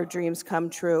help their dreams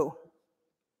come true.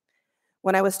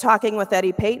 When I was talking with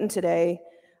Eddie Payton today,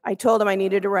 I told him I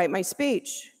needed to write my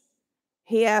speech.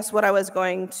 He asked what I was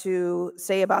going to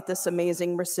say about this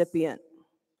amazing recipient.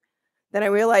 Then I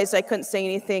realized I couldn't say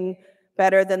anything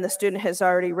better than the student has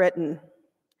already written.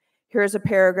 Here's a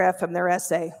paragraph from their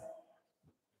essay.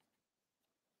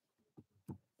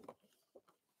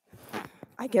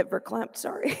 I get verklempt,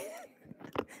 sorry.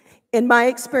 In my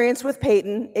experience with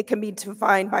Payton, it can be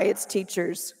defined by its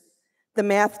teachers. The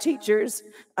math teachers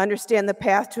understand the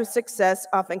path to success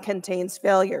often contains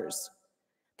failures.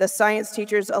 The science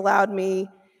teachers allowed me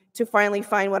to finally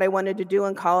find what I wanted to do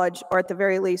in college, or at the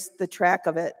very least, the track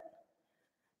of it.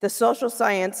 The social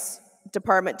science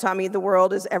department taught me the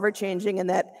world is ever-changing and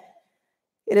that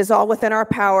it is all within our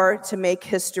power to make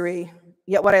history.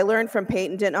 Yet what I learned from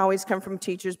Payton didn't always come from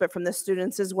teachers, but from the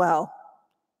students as well.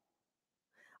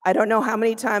 I don't know how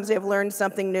many times I've learned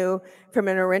something new from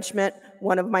an enrichment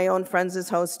one of my own friends is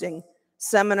hosting.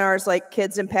 Seminars like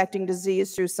Kids Impacting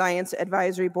Disease through Science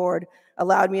Advisory Board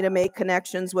allowed me to make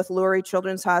connections with Lurie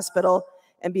Children's Hospital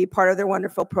and be part of their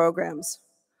wonderful programs.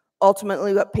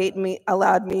 Ultimately, what Payton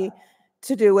allowed me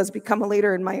to do was become a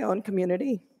leader in my own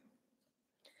community.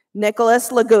 Nicholas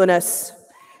Lagunas,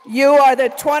 you are the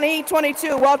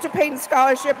 2022 Walter Payton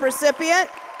Scholarship recipient.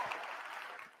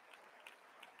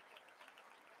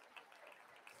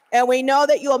 And we know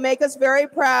that you will make us very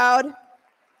proud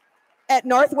at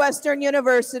Northwestern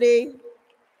University,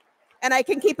 and I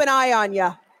can keep an eye on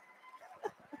you.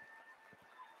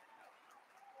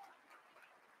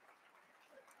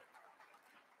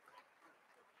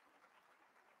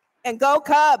 And go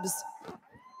Cubs.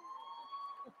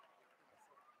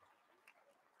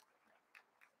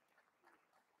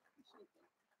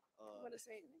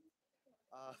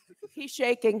 He's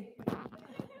shaking.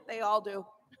 They all do.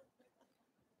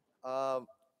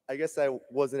 I guess I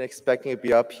wasn't expecting to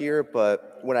be up here,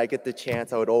 but when I get the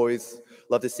chance, I would always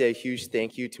love to say a huge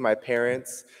thank you to my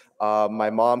parents, my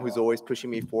mom who's always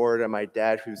pushing me forward, and my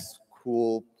dad who's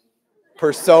cool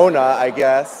persona, I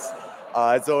guess,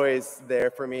 is always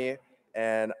there for me.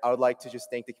 And I would like to just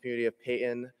thank the community of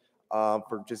Payton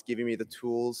for just giving me the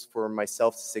tools for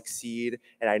myself to succeed,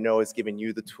 and I know it's given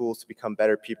you the tools to become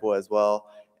better people as well.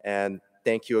 And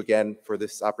thank you again for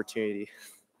this opportunity.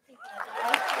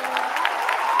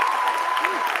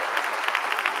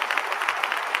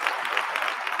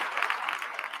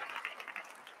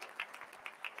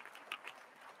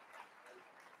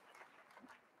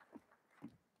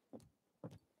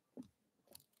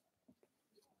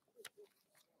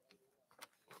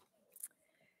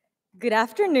 Good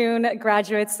afternoon,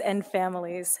 graduates and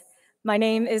families. My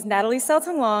name is Natalie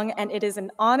Selton-Long, and it is an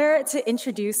honor to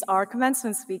introduce our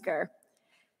commencement speaker.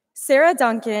 Sarah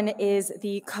Duncan is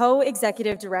the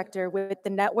co-executive director with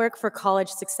the Network for College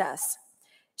Success.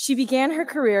 She began her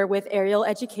career with Aerial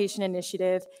Education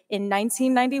Initiative in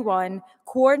 1991,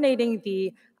 coordinating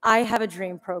the I Have a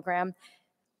Dream program,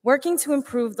 working to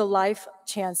improve the life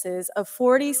chances of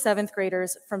 40 seventh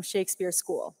graders from Shakespeare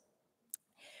School.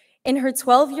 In her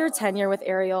 12-year tenure with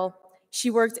Aerial, she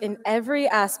worked in every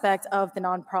aspect of the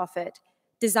nonprofit,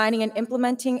 designing and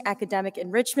implementing academic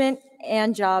enrichment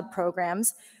and job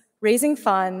programs, raising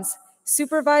funds,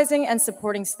 supervising and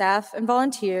supporting staff and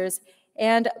volunteers,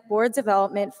 and board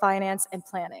development, finance, and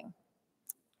planning.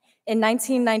 In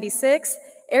 1996,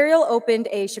 Aerial opened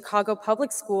a Chicago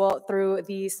public school through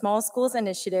the Small Schools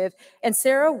Initiative, and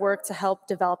Sarah worked to help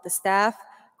develop the staff,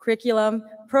 curriculum,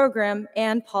 program,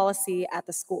 and policy at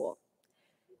the school.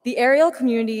 The Aerial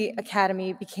Community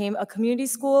Academy became a community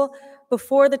school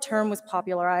before the term was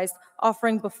popularized,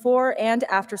 offering before and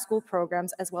after school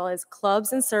programs, as well as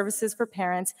clubs and services for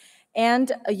parents,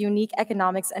 and a unique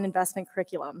economics and investment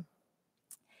curriculum.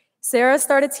 Sarah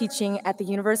started teaching at the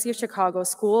University of Chicago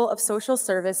School of Social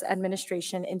Service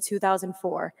Administration in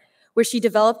 2004, where she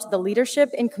developed the Leadership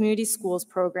in Community Schools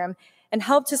program and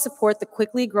helped to support the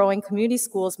quickly growing community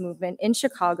schools movement in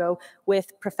Chicago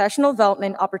with professional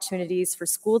development opportunities for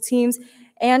school teams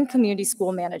and community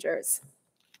school managers.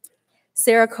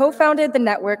 Sarah co-founded the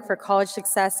Network for College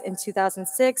Success in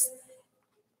 2006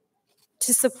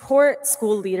 to support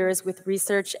school leaders with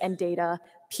research and data,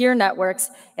 peer networks,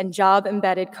 and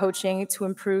job-embedded coaching to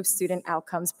improve student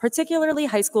outcomes, particularly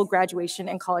high school graduation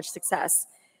and college success.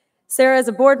 Sarah is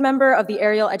a board member of the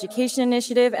Aerial Education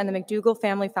Initiative and the McDougall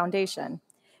Family Foundation.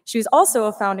 She was also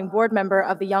a founding board member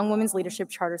of the Young Women's Leadership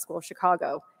Charter School of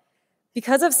Chicago.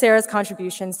 Because of Sarah's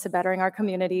contributions to bettering our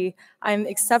community, I'm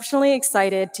exceptionally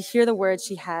excited to hear the words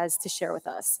she has to share with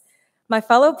us. My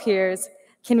fellow peers,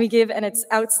 can we give an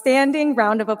outstanding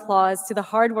round of applause to the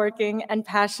hardworking and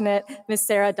passionate Ms.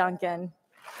 Sarah Duncan.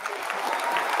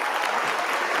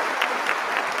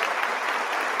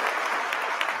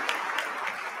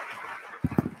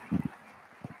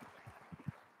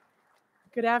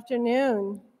 Good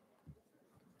afternoon.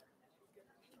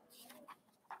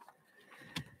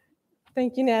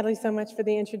 Thank you, Natalie, so much for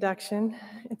the introduction.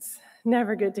 It's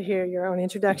never good to hear your own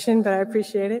introduction, but I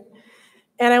appreciate it.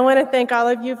 And I want to thank all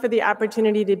of you for the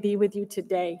opportunity to be with you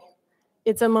today.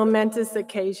 It's a momentous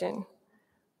occasion.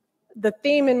 The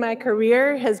theme in my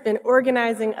career has been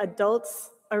organizing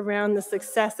adults around the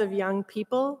success of young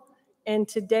people, and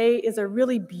today is a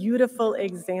really beautiful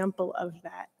example of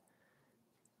that.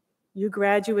 You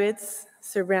graduates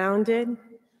surrounded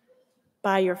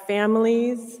by your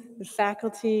families, the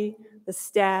faculty, the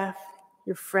staff,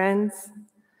 your friends.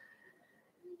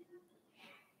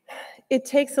 It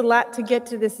takes a lot to get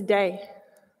to this day.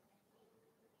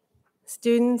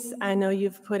 Students, I know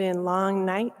you've put in long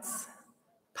nights,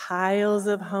 piles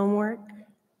of homework,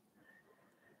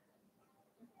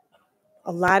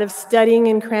 a lot of studying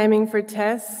and cramming for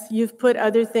tests. You've put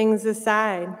other things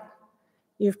aside.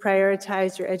 You've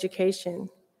prioritized your education,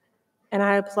 and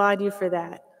I applaud you for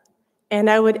that. And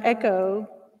I would echo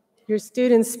your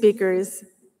student speakers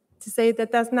to say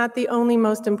that that's not the only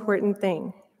most important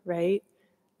thing, right?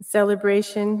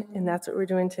 Celebration, and that's what we're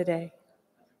doing today.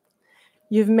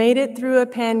 You've made it through a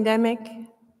pandemic.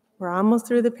 We're almost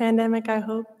through the pandemic, I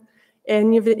hope,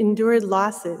 and you've endured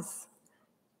losses.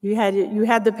 You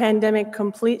had the pandemic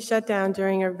complete shutdown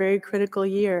during a very critical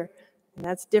year, and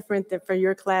that's different for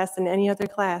your class than any other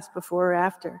class before or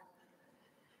after.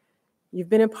 You've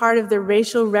been a part of the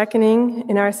racial reckoning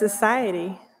in our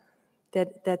society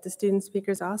that the student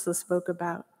speakers also spoke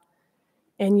about,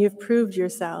 and you've proved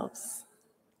yourselves.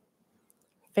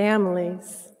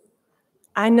 Families,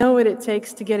 I know what it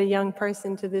takes to get a young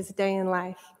person to this day in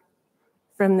life,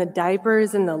 from the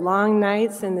diapers and the long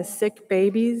nights and the sick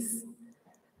babies,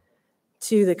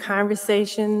 to the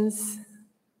conversations,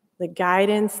 the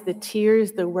guidance, the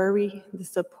tears, the worry, the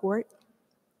support,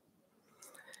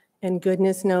 and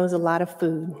goodness knows a lot of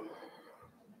food.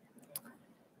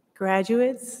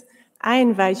 Graduates, I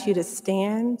invite you to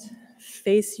stand,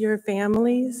 face your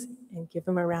families, and give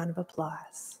them a round of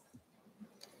applause.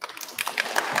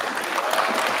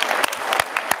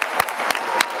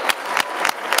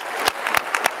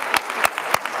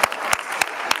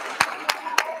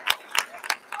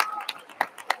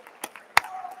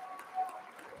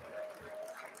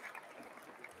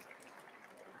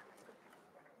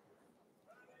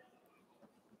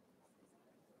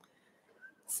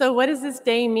 So what does this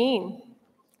day mean?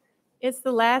 It's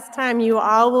the last time you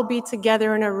all will be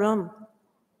together in a room.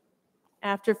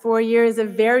 After 4 years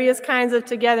of various kinds of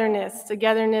togetherness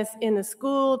in the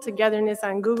school, togetherness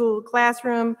on Google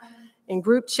Classroom, in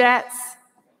group chats.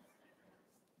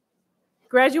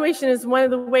 Graduation is one of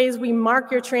the ways we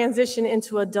mark your transition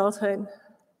into adulthood.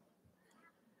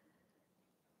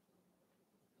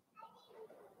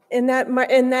 And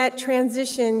that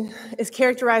transition is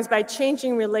characterized by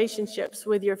changing relationships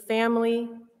with your family,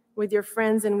 with your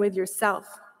friends, and with yourself.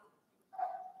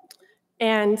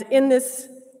 And in this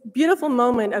beautiful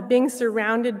moment of being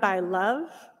surrounded by love,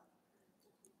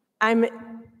 I'm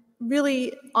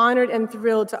really honored and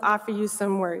thrilled to offer you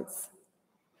some words.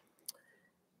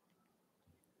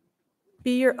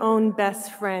 Be your own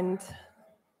best friend.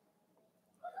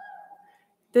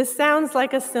 This sounds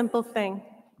like a simple thing,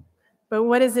 but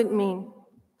what does it mean?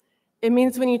 It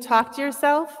means when you talk to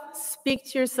yourself, speak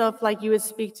to yourself like you would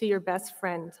speak to your best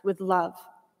friend, with love.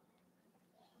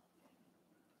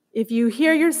 If you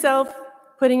hear yourself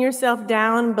putting yourself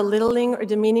down, belittling or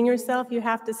demeaning yourself, you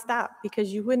have to stop,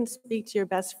 because you wouldn't speak to your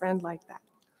best friend like that.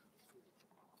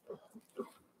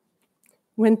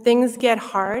 When things get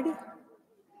hard,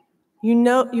 you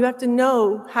have to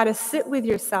know how to sit with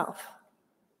yourself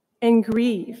and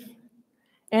grieve,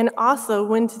 and also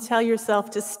when to tell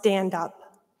yourself to stand up.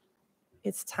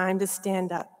 It's time to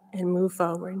stand up and move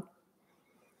forward.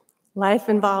 Life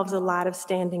involves a lot of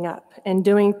standing up and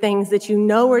doing things that you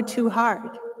know are too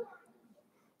hard,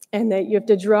 and that you have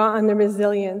to draw on the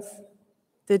resilience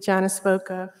that Jana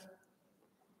spoke of.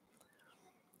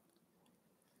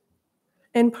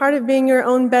 And part of being your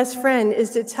own best friend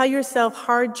is to tell yourself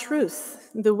hard truths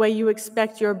the way you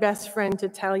expect your best friend to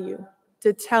tell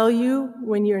you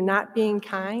when you're not being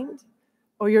kind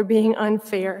or you're being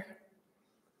unfair,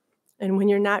 and when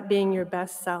you're not being your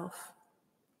best self.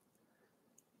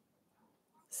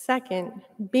 Second,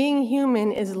 being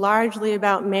human is largely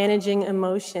about managing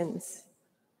emotions.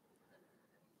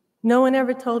 No one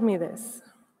ever told me this.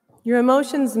 Your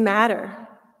emotions matter,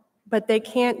 but they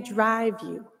can't drive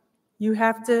you.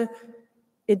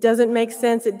 It doesn't make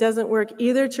sense, it doesn't work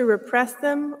either to repress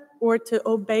them or to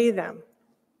obey them.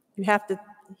 You have to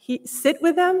sit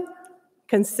with them,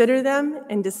 consider them,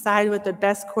 and decide what the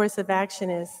best course of action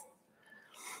is.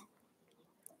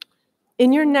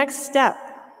 In your next step,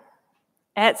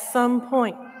 at some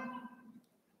point,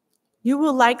 you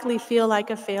will likely feel like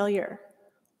a failure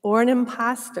or an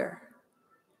imposter,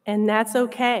 and that's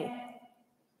okay.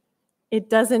 It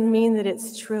doesn't mean that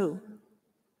it's true.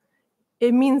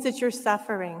 It means that you're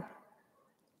suffering.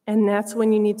 And that's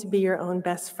when you need to be your own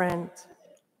best friend.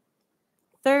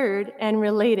 Third, and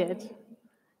related,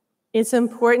 it's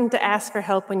important to ask for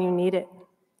help when you need it.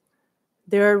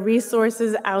 There are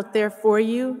resources out there for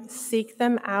you. Seek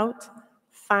them out,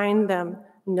 find them.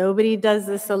 Nobody does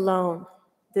this alone.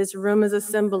 This room is a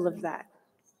symbol of that.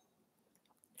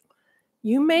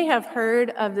 You may have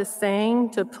heard of the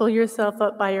saying to pull yourself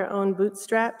up by your own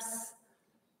bootstraps.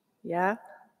 Yeah?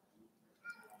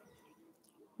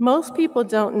 Most people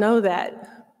don't know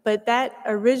that, but that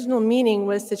original meaning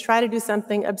was to try to do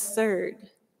something absurd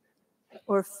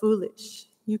or foolish.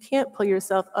 You can't pull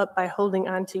yourself up by holding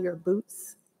onto your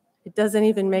boots. It doesn't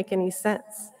even make any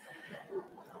sense.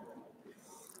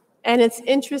 And it's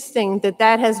interesting that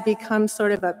that has become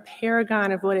sort of a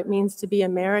paragon of what it means to be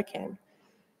American.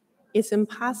 It's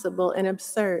impossible and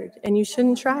absurd, and you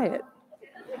shouldn't try it.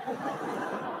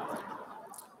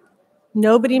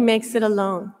 Nobody makes it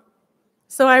alone.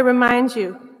 So I remind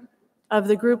you of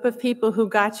the group of people who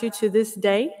got you to this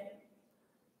day.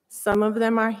 Some of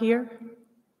them are here.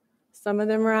 Some of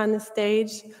them are on the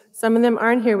stage. Some of them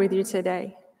aren't here with you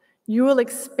today. You will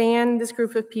expand this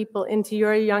group of people into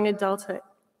your young adulthood.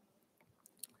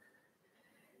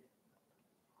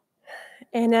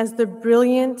 And as the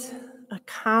brilliant,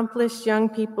 accomplished young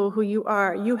people who you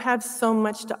are, you have so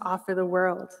much to offer the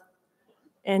world.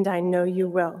 And I know you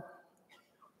will.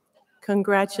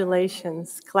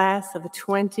 Congratulations, class of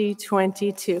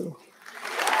 2022.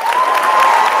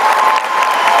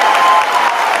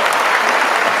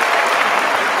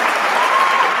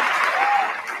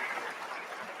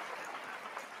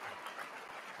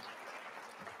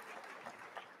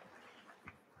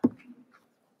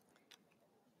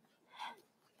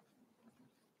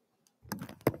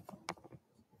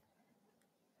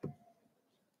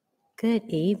 Good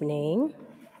evening.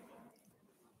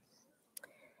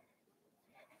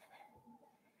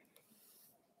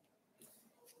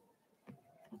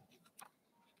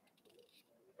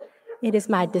 It is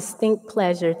my distinct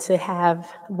pleasure to have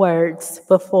words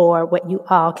before what you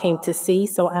all came to see,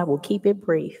 so I will keep it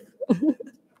brief.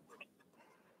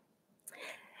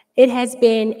 It has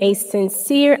been a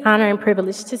sincere honor and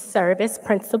privilege to serve as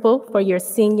principal for your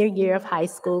senior year of high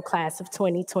school class of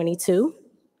 2022.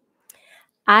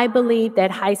 I believe that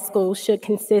high school should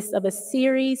consist of a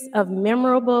series of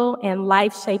memorable and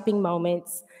life-shaping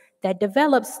moments that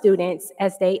develop students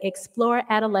as they explore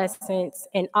adolescence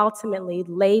and ultimately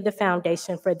lay the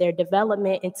foundation for their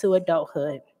development into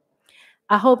adulthood.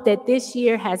 I hope that this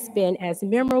year has been as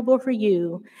memorable for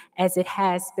you as it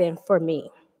has been for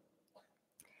me.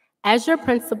 As your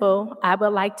principal, I would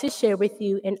like to share with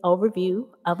you an overview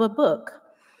of a book.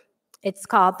 It's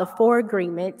called The Four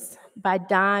Agreements by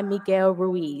Don Miguel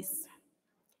Ruiz.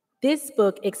 This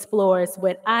book explores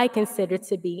what I consider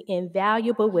to be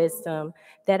invaluable wisdom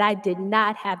that I did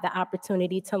not have the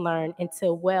opportunity to learn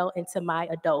until well into my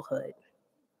adulthood.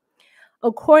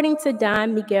 According to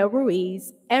Don Miguel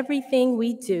Ruiz, everything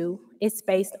we do is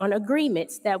based on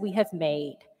agreements that we have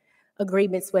made.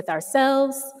 Agreements with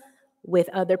ourselves, with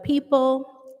other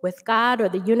people, with God or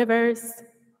the universe,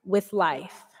 with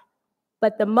life.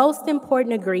 But the most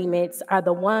important agreements are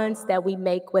the ones that we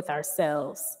make with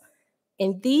ourselves.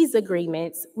 In these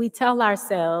agreements, we tell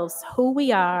ourselves who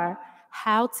we are,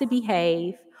 how to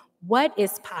behave, what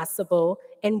is possible,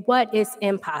 and what is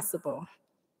impossible.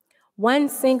 One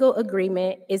single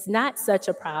agreement is not such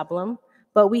a problem,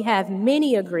 but we have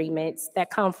many agreements that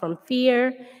come from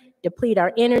fear, deplete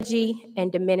our energy,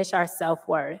 and diminish our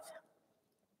self-worth.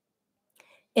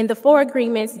 In the Four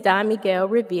Agreements, Don Miguel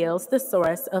reveals the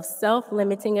source of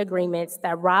self-limiting agreements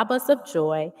that rob us of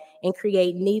joy and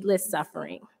create needless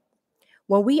suffering.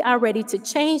 When we are ready to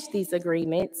change these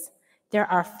agreements, there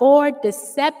are four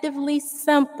deceptively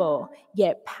simple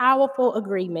yet powerful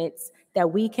agreements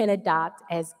that we can adopt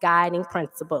as guiding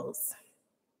principles.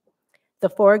 The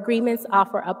Four Agreements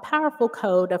offer a powerful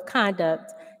code of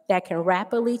conduct that can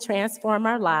rapidly transform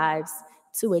our lives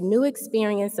to a new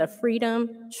experience of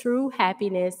freedom, true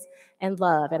happiness, and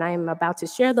love. And I am about to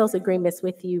share those agreements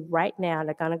with you right now.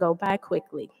 They're going to go by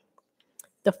quickly.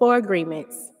 The Four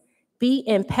Agreements. Be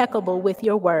impeccable with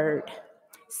your word.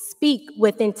 Speak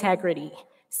with integrity.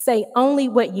 Say only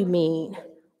what you mean.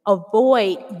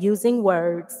 Avoid using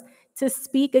words to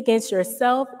speak against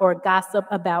yourself or gossip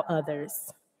about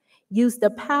others. Use the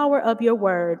power of your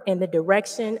word in the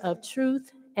direction of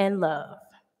truth and love.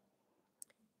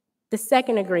 The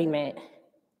second agreement,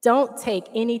 don't take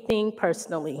anything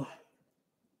personally.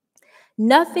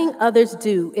 Nothing others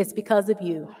do is because of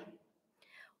you.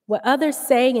 What others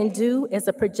say and do is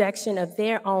a projection of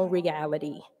their own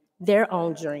reality, their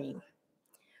own dream.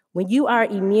 When you are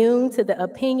immune to the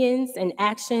opinions and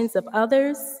actions of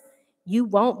others, you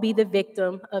won't be the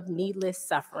victim of needless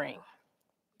suffering.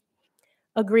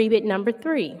 Agreement number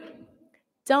 3,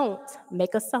 don't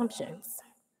make assumptions.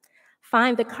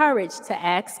 Find the courage to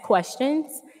ask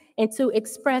questions and to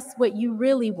express what you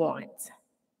really want.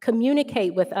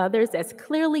 Communicate with others as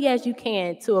clearly as you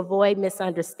can to avoid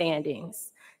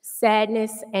misunderstandings,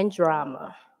 sadness, and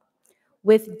drama.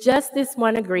 With just this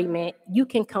one agreement, you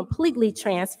can completely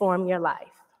transform your life.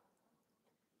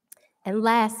 And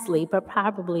lastly, but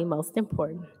probably most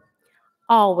important,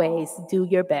 always do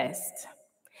your best.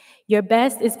 Your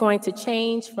best is going to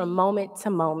change from moment to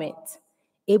moment.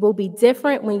 It will be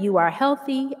different when you are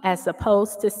healthy as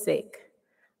opposed to sick.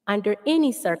 Under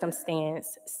any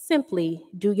circumstance, simply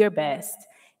do your best,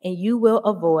 and you will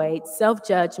avoid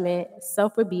self-judgment,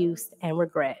 self-abuse, and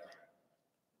regret.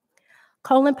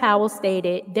 Colin Powell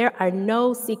stated, "There are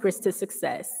no secrets to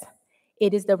success.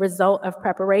 It is the result of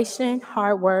preparation,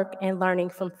 hard work, and learning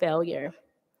from failure."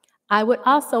 I would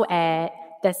also add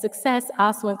that success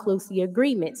also includes the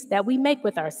agreements that we make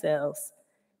with ourselves.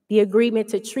 The agreement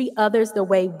to treat others the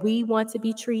way we want to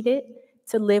be treated,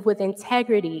 to live with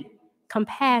integrity,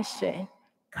 compassion,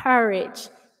 courage,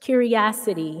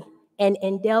 curiosity, and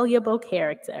indelible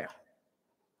character.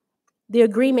 The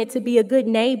agreement to be a good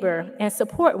neighbor and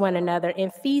support one another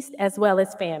in feast as well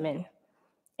as famine,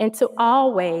 and to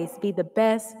always be the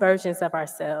best versions of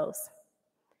ourselves.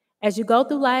 As you go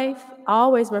through life,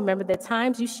 always remember the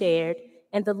times you shared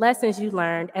and the lessons you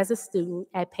learned as a student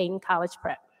at Payton College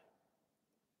Prep.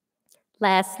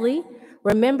 Lastly,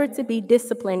 remember to be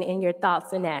disciplined in your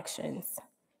thoughts and actions.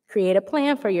 Create a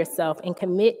plan for yourself and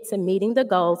commit to meeting the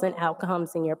goals and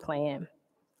outcomes in your plan.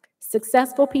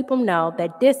 Successful people know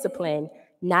that discipline,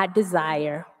 not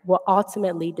desire, will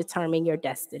ultimately determine your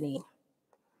destiny.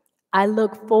 I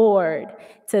look forward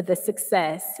to the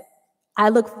success. I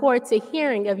look forward to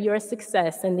hearing of your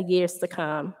success in the years to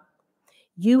come.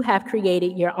 You have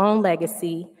created your own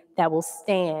legacy that will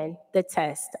stand the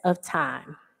test of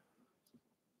time.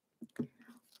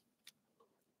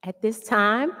 At this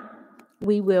time,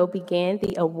 we will begin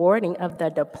the awarding of the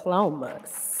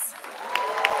diplomas.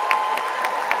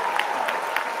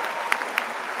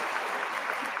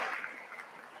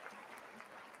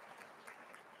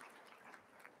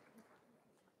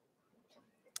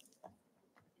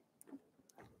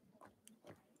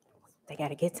 They got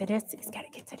to get to this. He's got to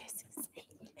get to this.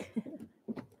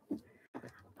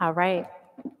 All right.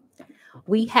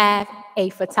 We have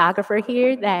a photographer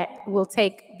here that will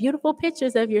take beautiful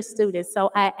pictures of your students.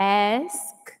 So I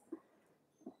ask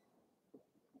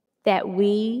that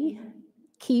we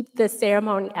keep the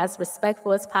ceremony as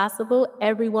respectful as possible.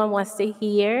 Everyone wants to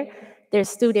hear their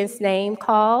student's name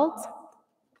called.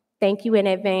 Thank you in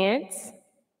advance.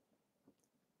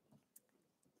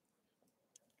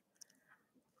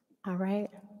 All right.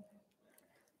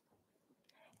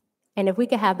 And if we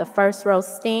could have the first row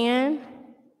stand,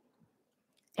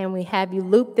 and we have you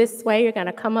loop this way, you're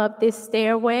gonna come up this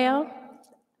stairwell.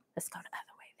 Let's go the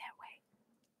other way, that way.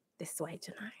 This way,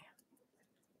 Janaya.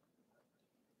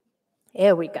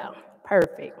 There we go,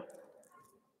 perfect.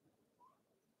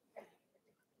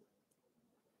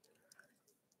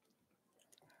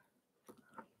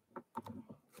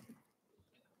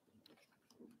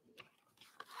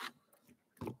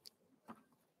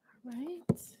 All right.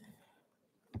 Sorry.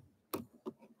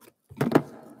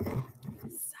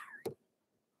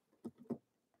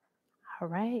 All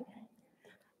right.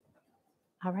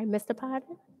 All right, Mr. Potter.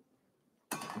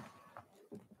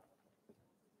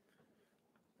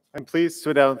 I'm pleased to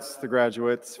announce the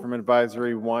graduates from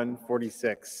Advisory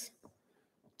 146.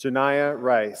 Janaya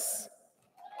Rice.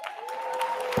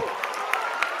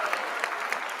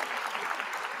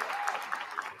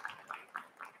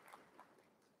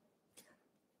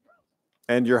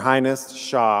 And Your Highness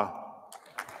Shah.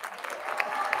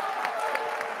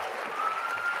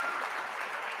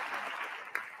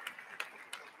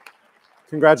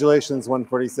 Congratulations,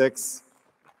 146.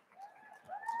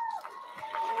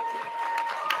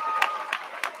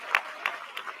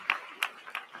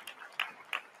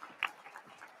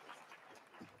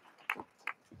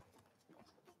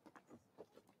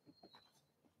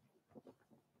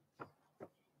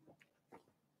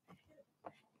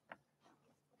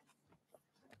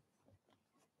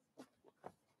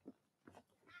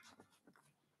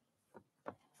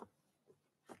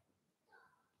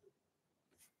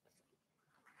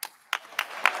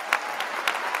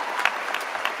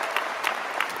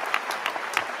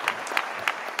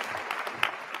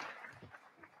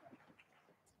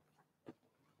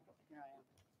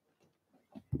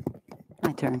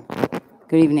 My turn.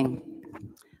 Good evening.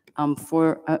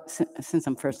 Since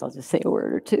I'm first, I'll just say a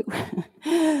word or two.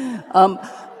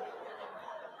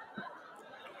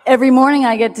 Every morning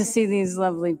I get to see these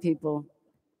lovely people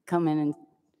come in and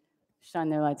shine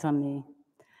their lights on me.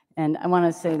 And I want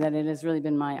to say that it has really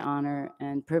been my honor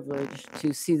and privilege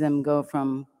to see them go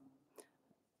from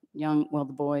young, well,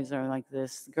 the boys are like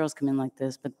this, the girls come in like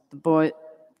this, but the boys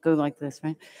go like this,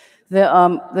 right?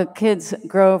 The kids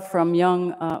grow from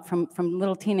young, from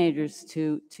little teenagers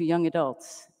to young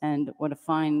adults, and what a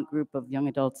fine group of young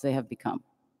adults they have become.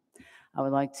 I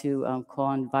would like to call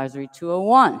on Advisory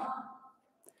 201,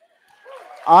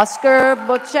 Oscar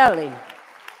Bocelli.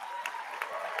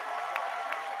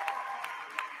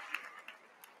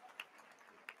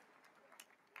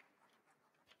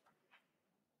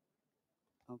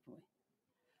 Oh boy.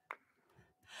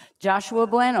 Joshua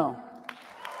Bueno.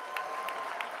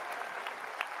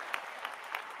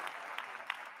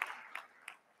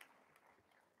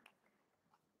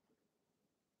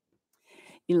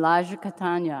 Elijah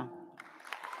Catania.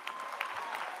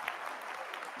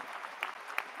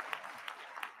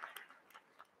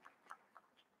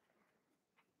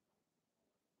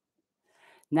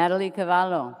 Natalie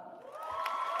Cavallo.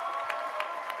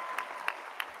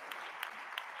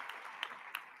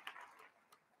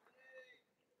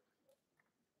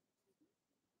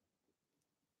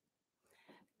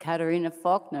 Katarina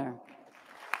Faulkner.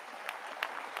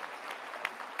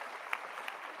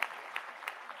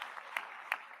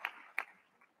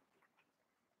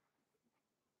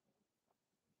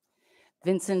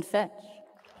 Vincent Fetch.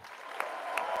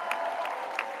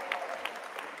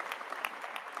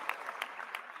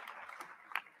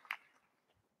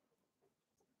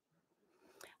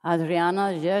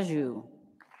 Adriana Jeju.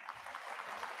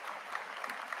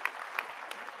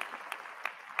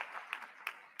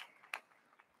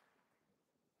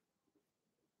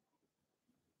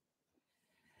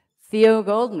 Theo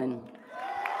Goldman.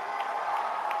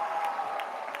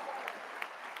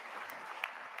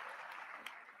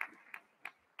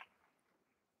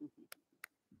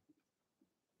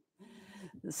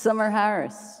 Summer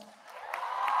Harris.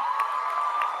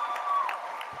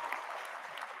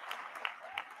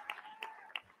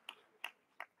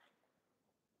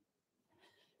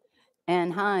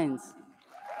 Ann Hines.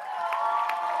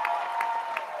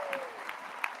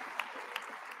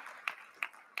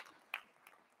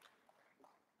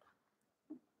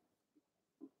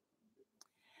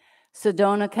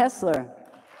 Sedona Kessler.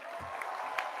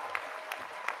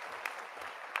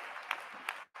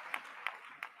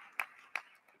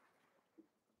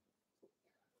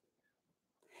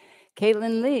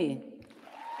 Caitlin Lee.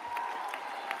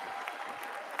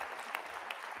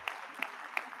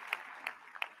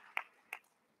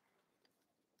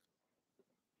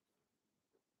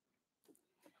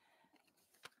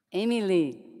 Amy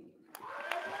Lee.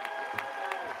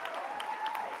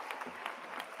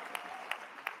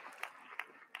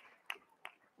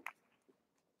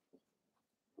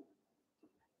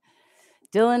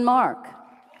 Dylan Mark.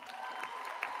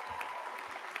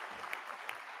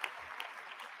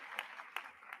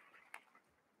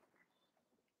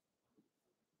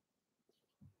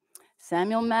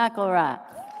 Samuel McElrath.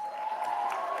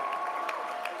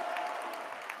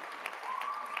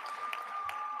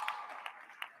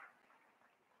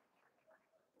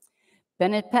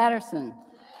 Bennett Patterson.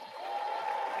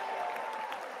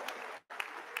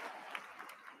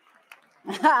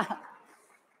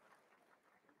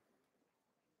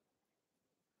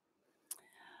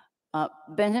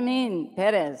 Benjamin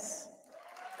Perez.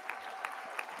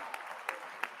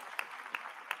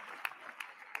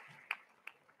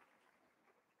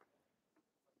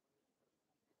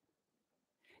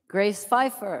 Grace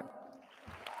Pfeiffer.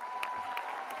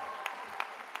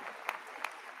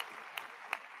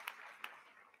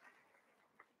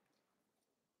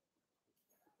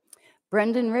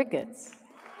 Brendan Ricketts.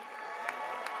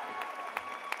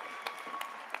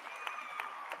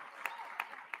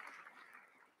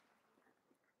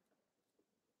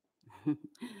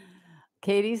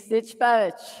 Katie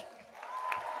Stitch-Babich.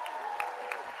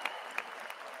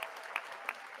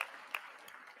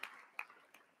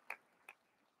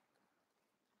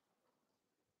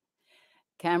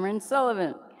 Cameron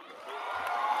Sullivan.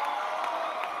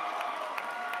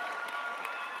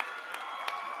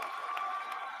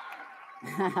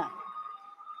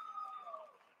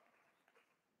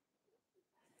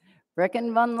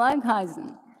 Brecken von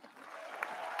Leibheisen.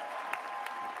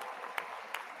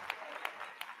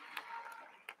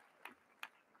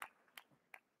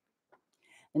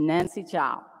 And Nancy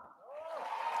Chow.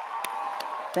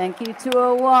 Thank you,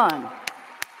 201.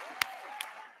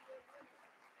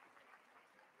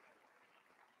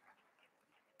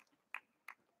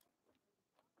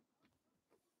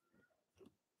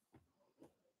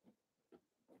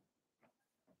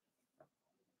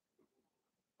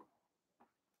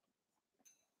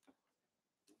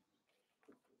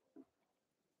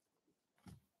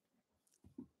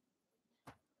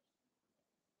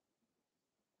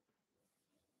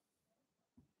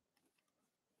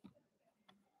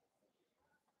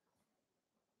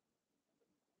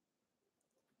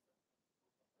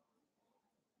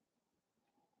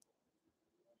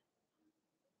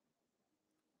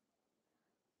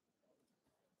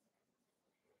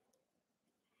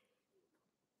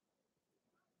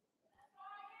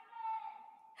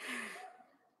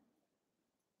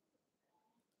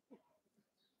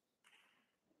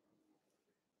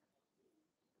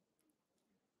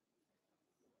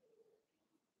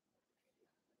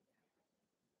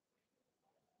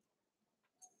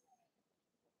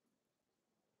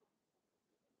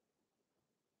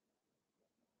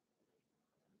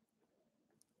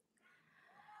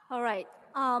 All right,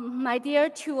 my dear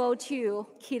 202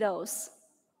 kiddos,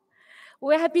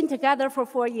 we have been together for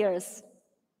 4 years.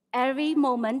 Every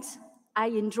moment I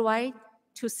enjoy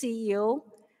to see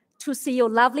your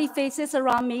lovely faces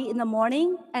around me in the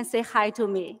morning and say hi to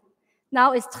me.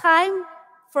 Now it's time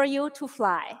for you to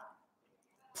fly.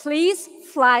 Please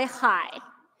fly high.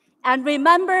 And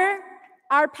remember,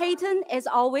 our Payton is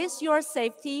always your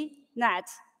safety net.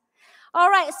 All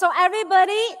right, so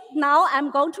everybody, now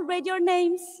I'm going to read your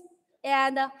names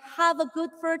and have a good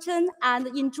fortune and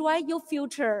enjoy your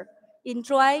future.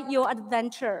 Enjoy your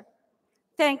adventure.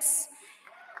 Thanks.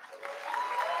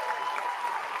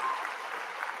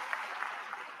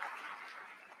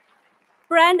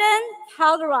 Brandon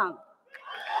Calderon.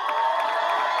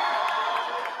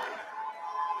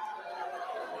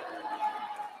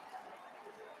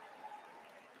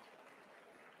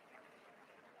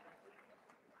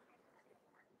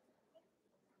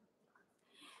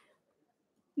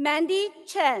 Mandy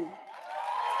Chen.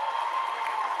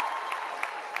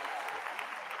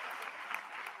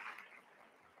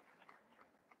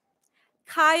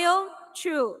 Kyle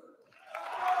Chu.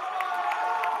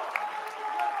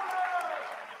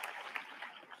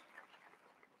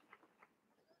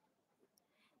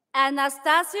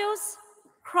 Anastasios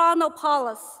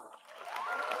Chronopoulos.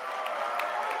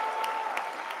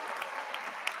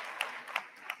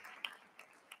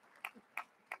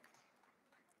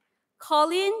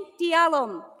 Colin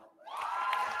Diallo.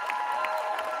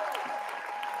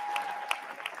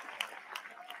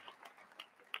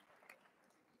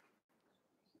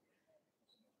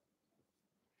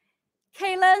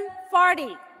 Kaylin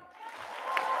Fardy.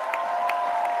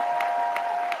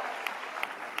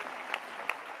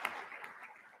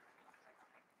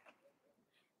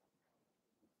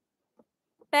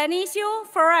 Benicio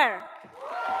Ferrer.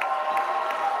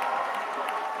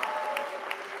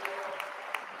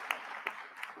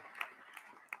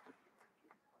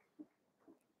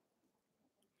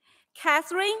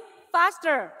 Catherine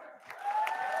Foster.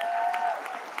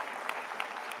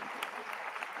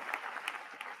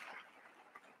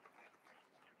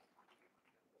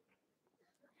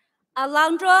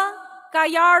 Alondra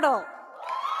Gallardo.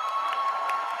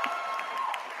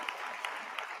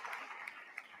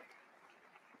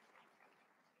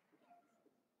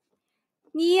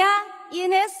 Nia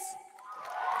Ines.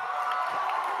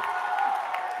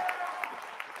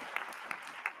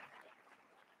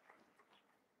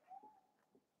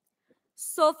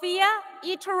 Sofia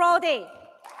Iturode.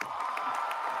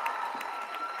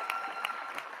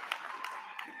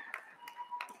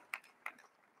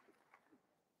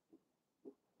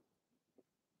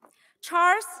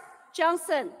 Charles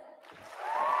Johnson.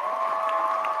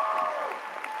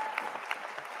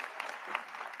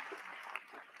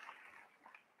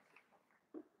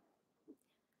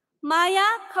 Maya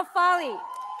Kafali.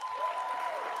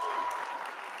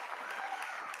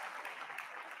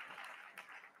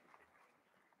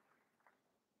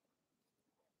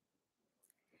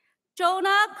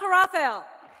 Jonah Carafel.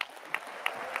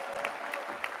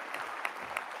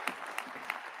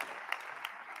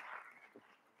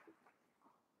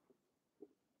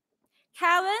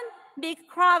 Kevin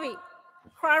McCravey.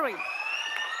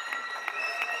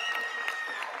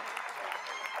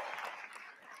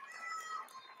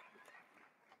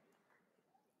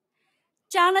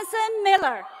 Jonathan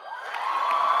Miller.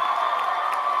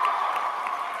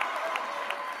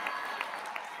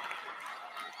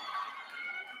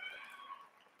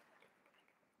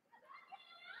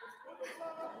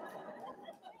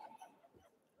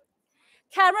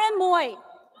 Karen Moy.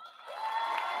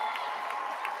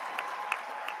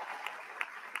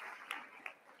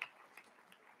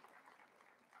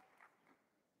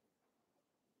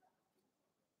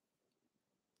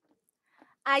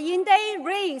 Ayinde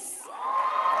Reese.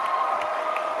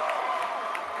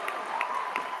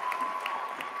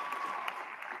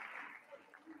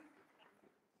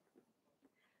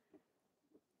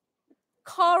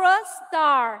 Cora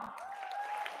Starr.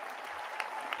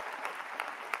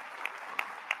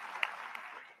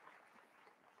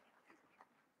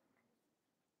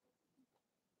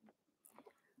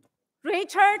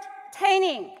 Richard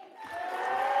Tanning.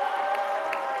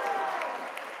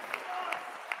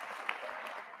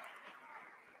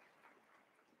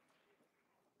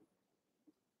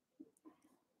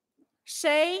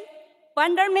 Shay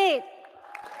Vandermeer.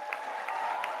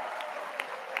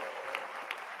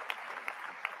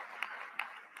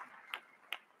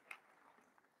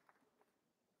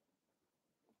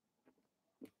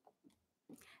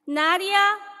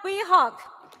 Nadia Weehawk.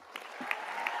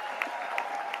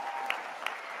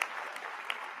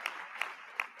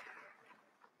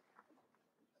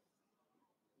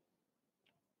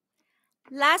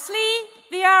 Leslie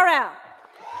Vieira.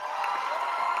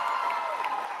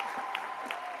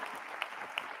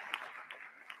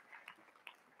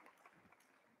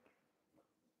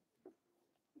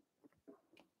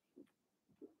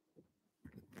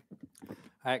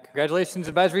 All right, congratulations,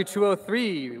 Advisory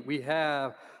 203. We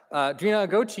have Drina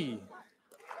Agochi.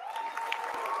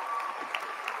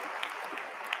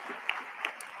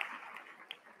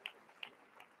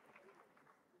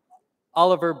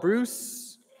 Oliver Bruce.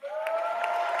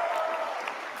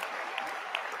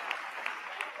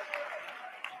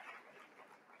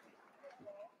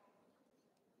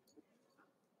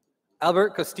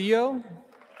 Albert Castillo.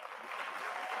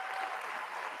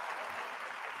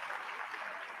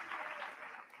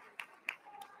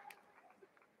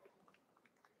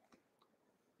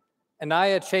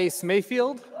 Anaya Chase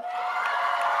Mayfield.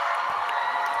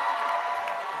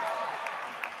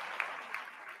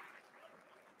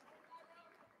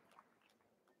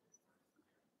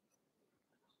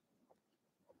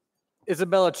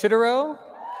 Isabella Chittero.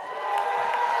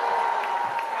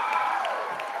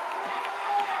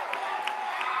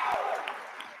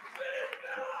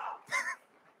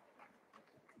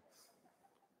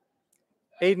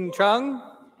 Aiden Chung.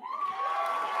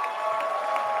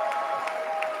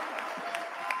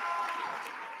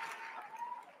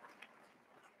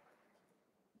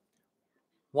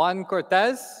 Juan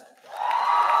Cortez.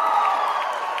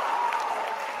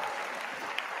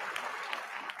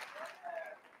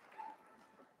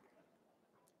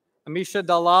 Amisha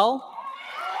Dalal.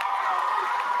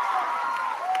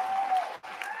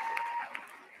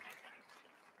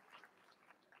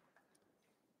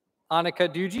 Annika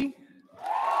Duji.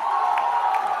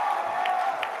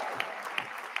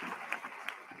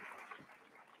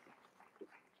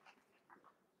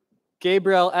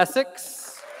 Gabriel Essex.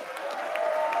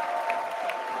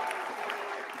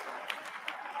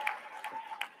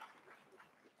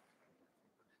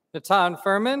 Natan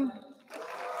Furman.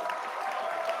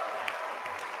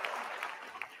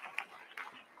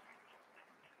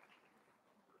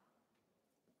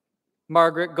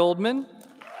 Margaret Goldman.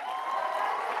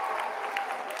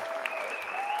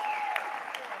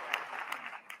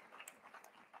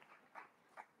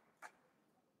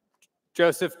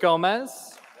 Joseph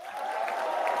Gomez.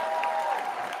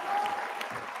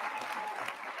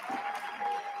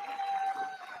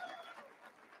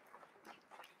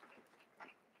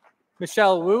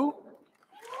 Michelle Wu.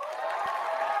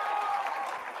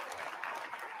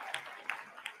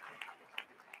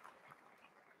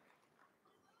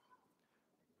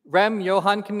 Rem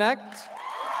Johan Connect.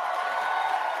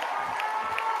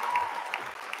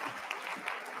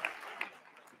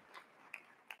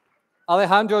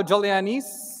 Alejandro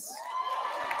Jolianis.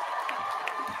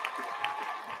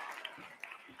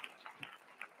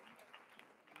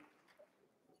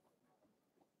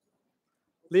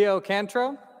 Leo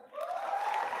Cantro.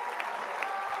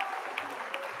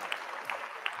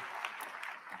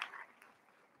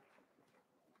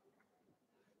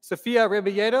 Sofia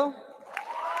Ribeiro.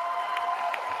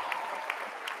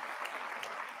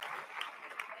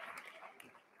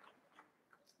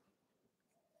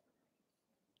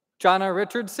 Jonna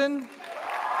Richardson.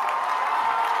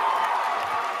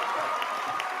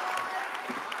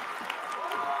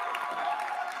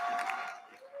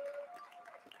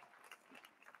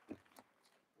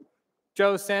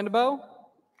 Joe Sandabo.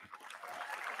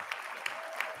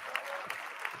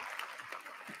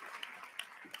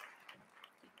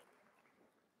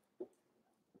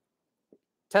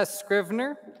 Tess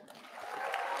Scrivener.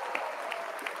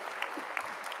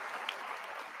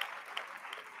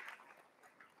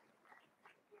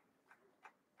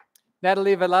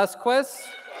 Natalie Velasquez.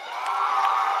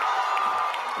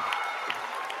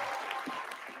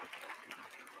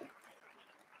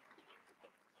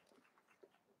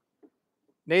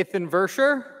 Nathan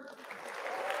Verscher.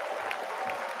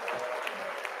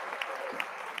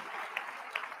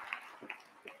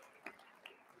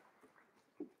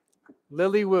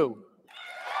 Lily Wu.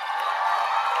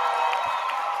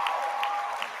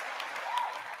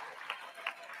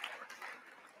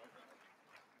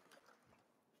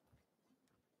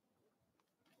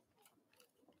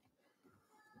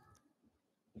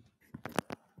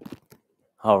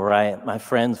 All right, my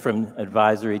friends from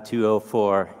Advisory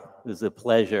 204, it was a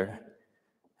pleasure,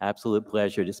 absolute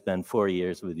pleasure to spend 4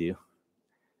 years with you.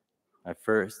 My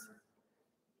first,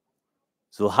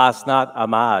 Zulhasnat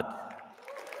Ahmad.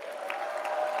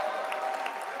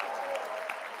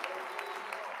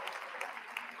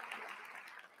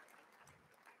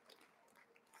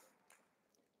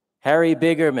 Harry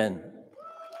Bigerman.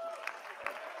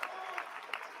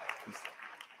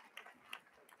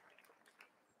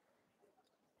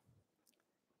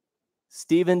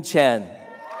 Stephen Chen.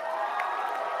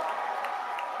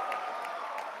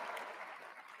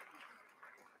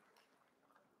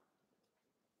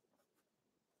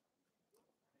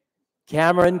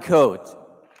 Cameron Coate.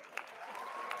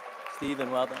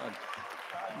 Stephen, well done.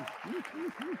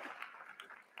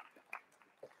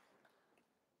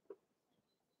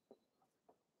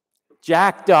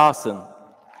 Jack Dawson.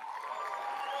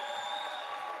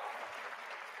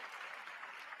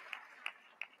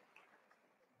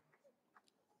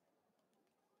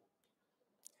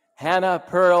 Hannah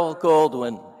Pearl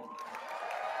Goldwyn.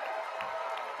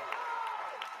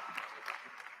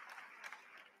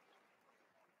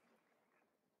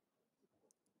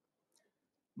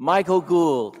 Michael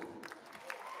Gould.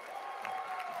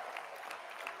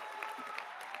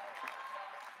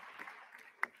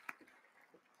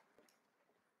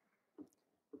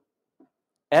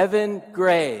 Evan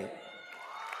Gray.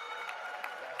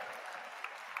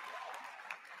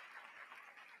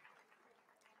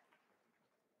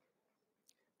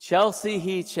 Chelsea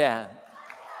Hechan.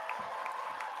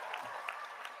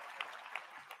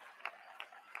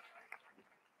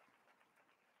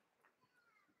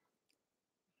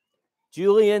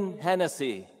 Julian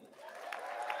Hennessy.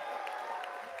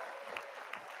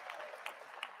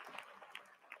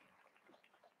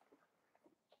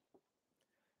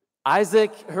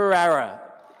 Isaac Herrera.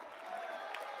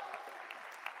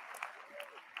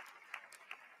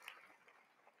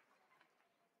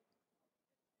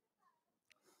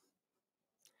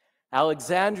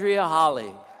 Alexandria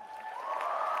Holly.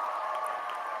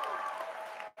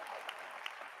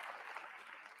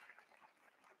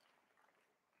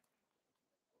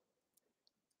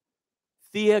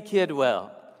 Thea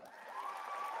Kidwell.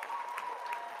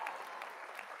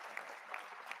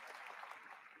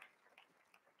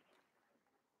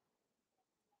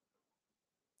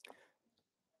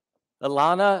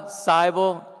 Alana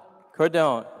Seibel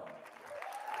Cordone.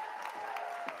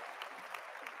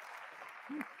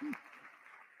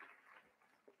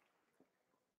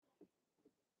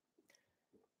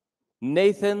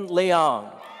 Nathan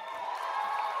Leong.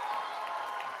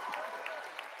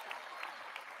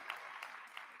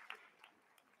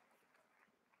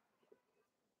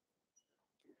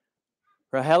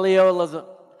 Rogelio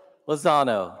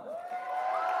Lozano.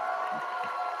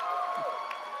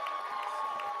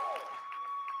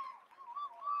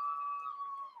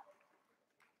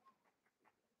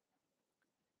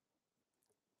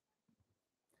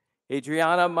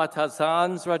 Adriana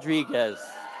Matazans Rodriguez.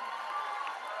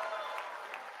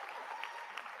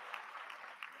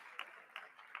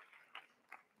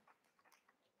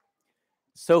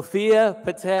 Sophia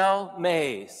Patel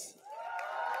Mays.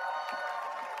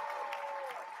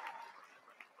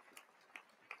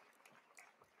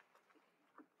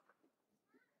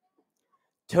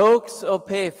 Tokes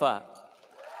Opefa.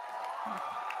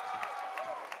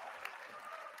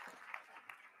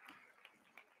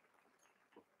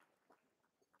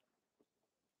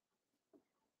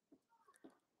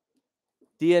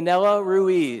 Dianella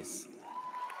Ruiz.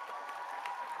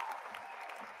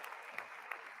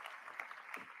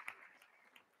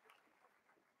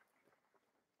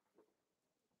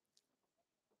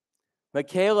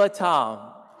 Michaela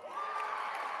Tom.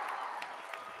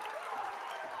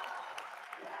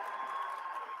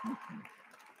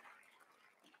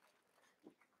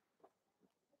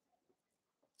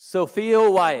 Sophia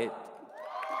White.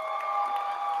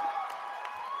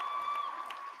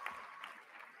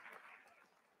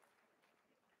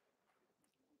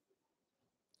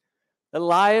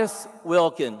 Elias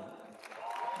Wilkin.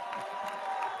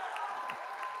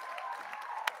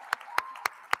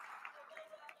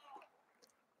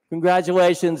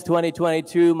 Congratulations,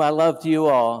 2022. My love to you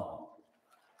all.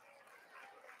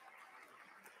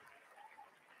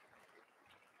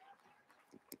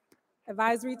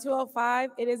 Advisory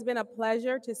 205, it has been a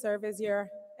pleasure to serve as your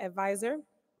advisor.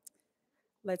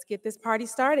 Let's get this party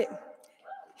started.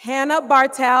 Hannah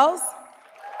Bartels.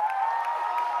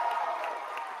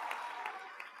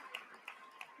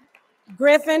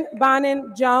 Griffin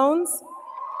Bonin Jones.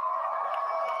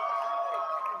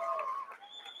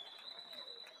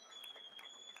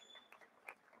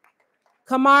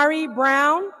 Kamari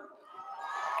Brown.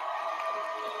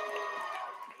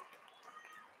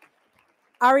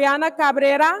 Ariana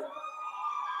Cabrera.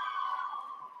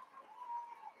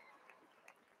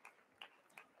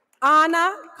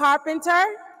 Anna Carpenter.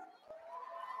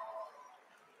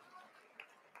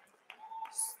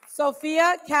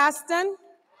 Sophia Caston.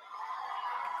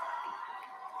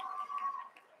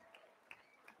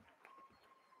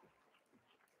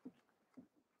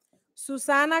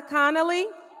 Susanna Connolly.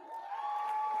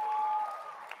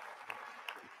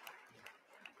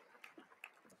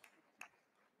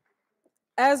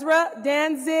 Ezra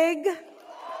Danzig.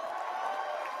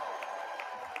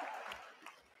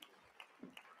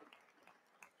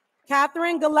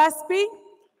 Catherine Gillespie.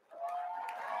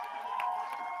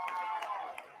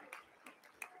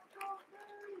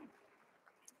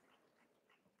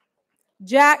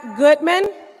 Jack Goodman.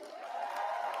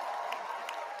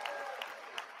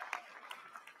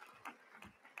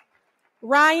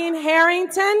 Ryan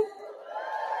Harrington.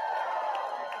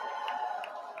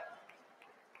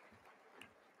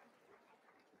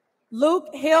 Luke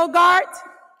Hilgart.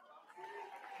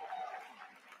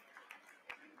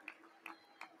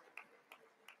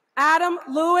 Adam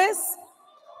Lewis.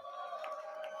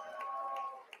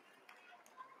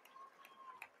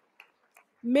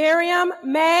 Miriam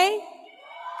May.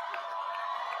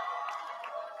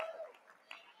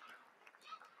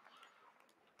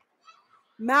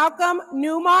 Malcolm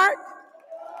Newmark.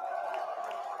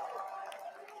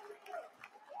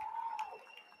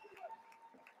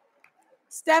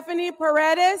 Stephanie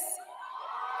Paredes.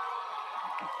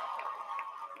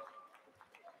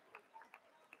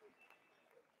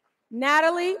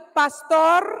 Natalie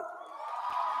Pastor.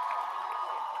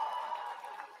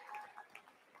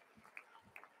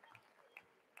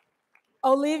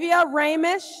 Olivia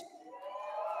Ramish.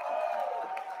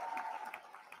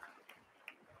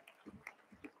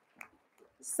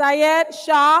 Syed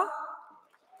Shah.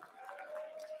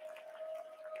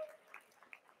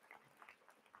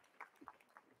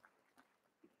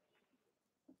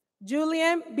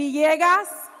 Julian Villegas.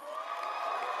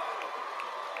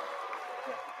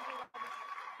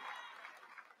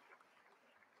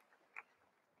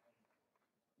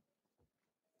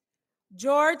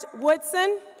 George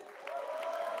Woodson.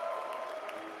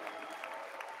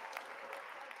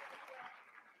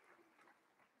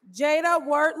 Jada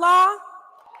Wordlaw.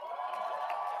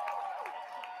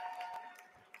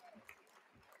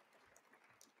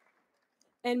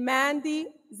 And Mandy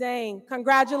Zane.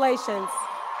 Congratulations.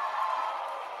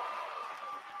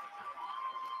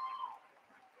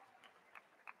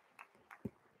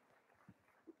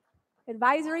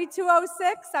 Advisory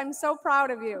 206, I'm so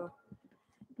proud of you.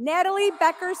 Natalie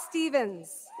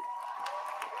Becker-Stevens.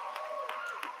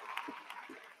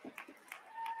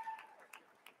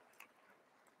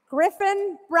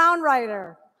 Griffin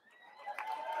Brownwriter.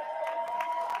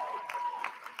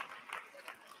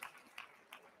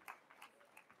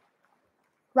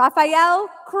 Rafael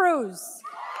Cruz.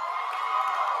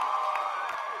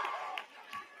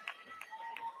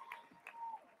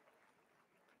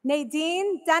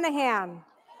 Nadine Denahan.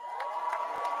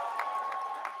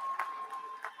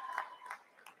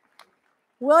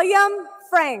 William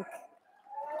Frank.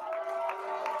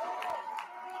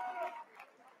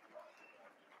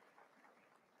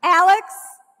 Alex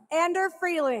Ander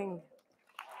Freeling.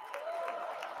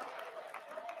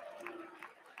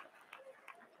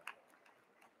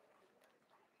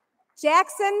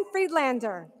 Jackson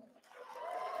Friedlander.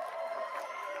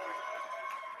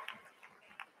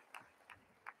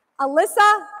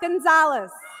 Alyssa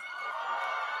Gonzalez.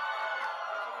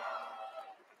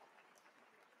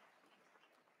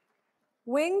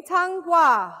 Wing Tung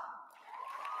Hua.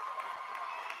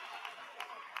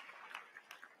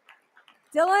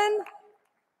 Dylan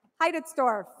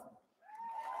Heidetsdorf.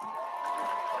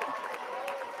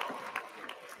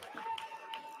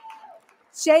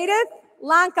 Jadith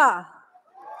Lanka.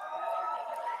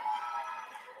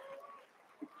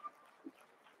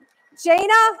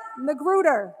 Jana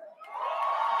Magruder.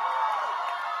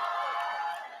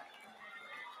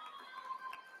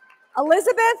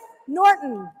 Elizabeth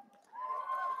Norton.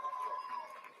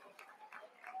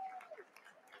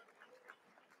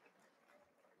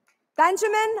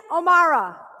 Benjamin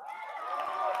O'Mara.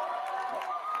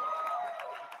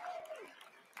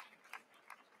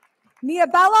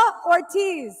 Niabella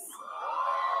Ortiz.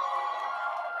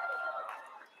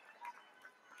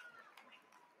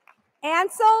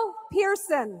 Ansel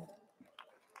Pearson.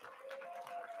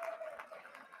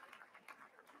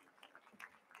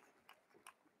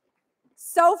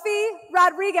 Sophie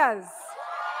Rodriguez.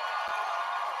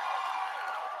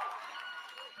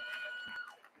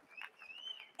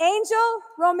 Angel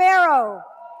Romero.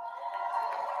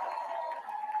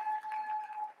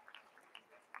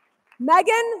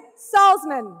 Megan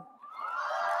Salzman.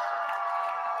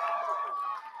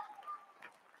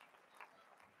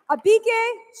 Abike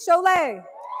Cholet.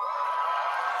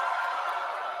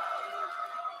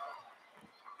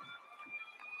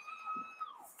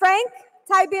 Frank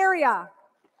Tiberia.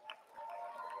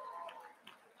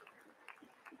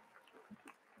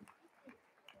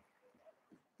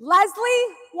 Leslie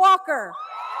Walker.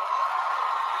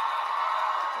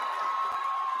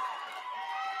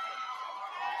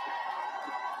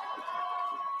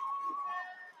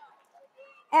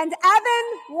 and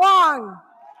Evan Wong.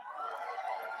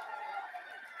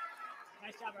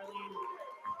 Nice job, Arlene.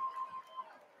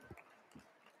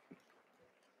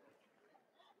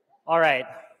 All right.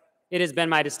 It has been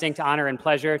my distinct honor and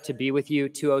pleasure to be with you,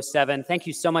 207. Thank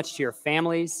you so much to your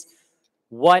families.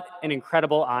 What an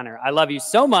incredible honor. I love you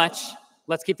so much.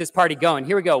 Let's keep this party going.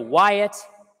 Here we go. Wyatt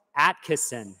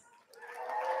Atkinson.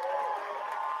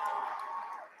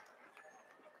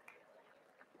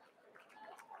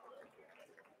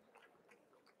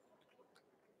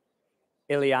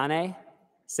 Iliane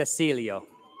Cecilio.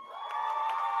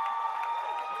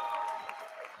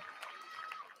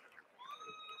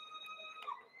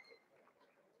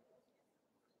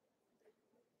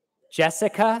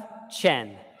 Jessica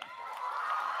Chen.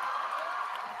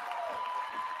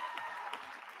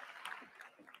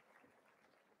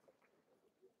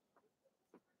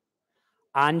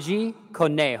 Angie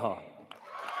Conejo.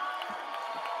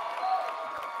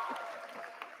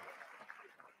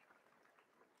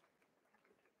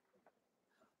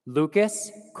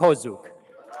 Lucas Kozuk.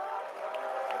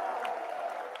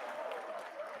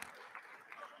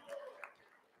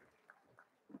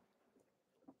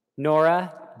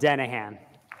 Nora Denahan.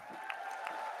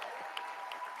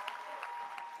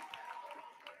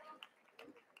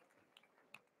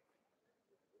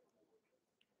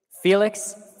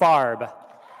 Felix Farb.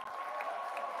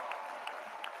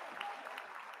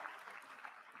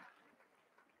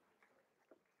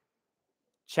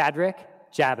 Chadrick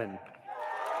Jabin.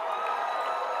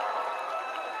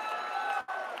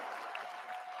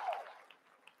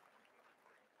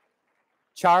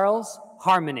 Charles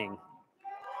Harmoning.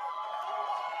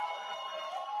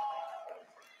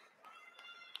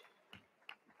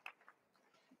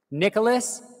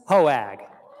 Nicholas Hoag.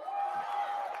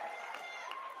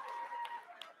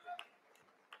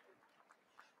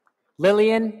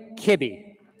 Lillian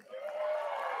Kibbe.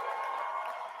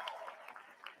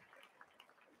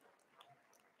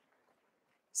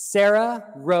 Sarah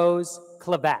Rose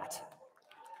Clavat.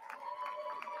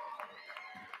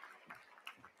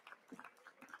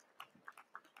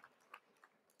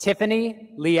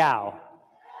 Tiffany Liao.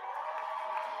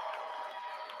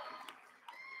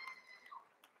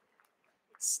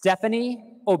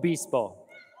 Stephanie Obispo.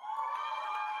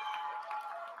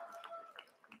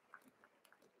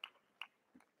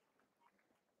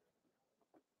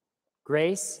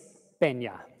 Grace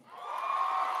Peña.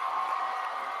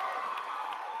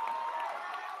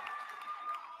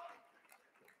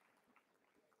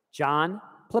 John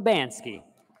Plebansky.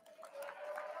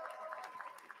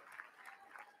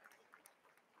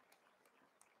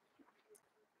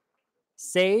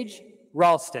 Sage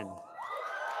Ralston.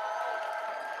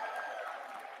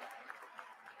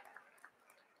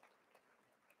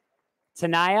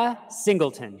 Tanaya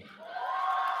Singleton.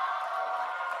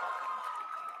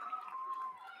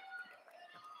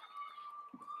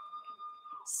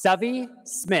 Savi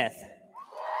Smith.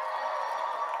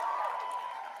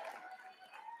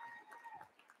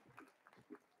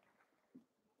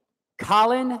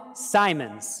 Colin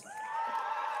Simons.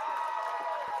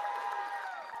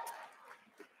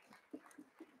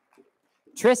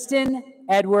 Tristan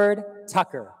Edward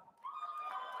Tucker.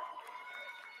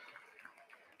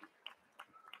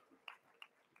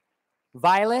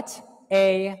 Violet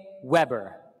A.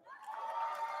 Weber.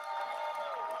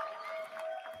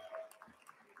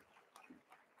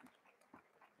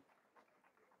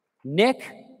 Nick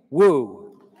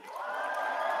Wu.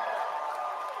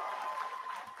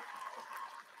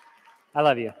 I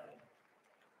love you.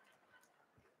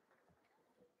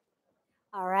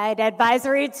 All right,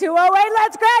 Advisory 208,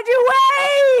 let's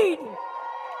graduate!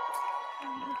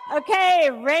 Okay,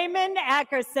 Raymond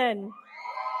Ackerson.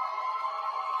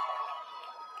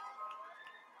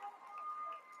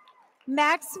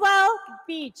 Maxwell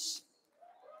Beach.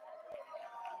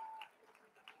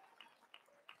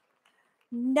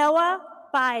 Noah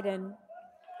Biden.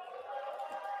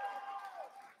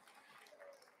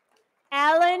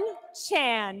 Alan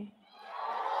Chan.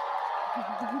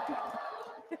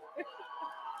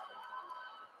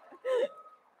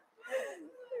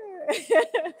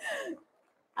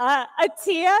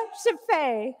 Atia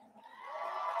Shafay.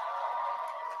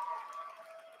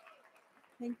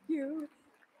 Thank you.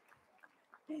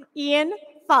 Ian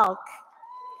Falk.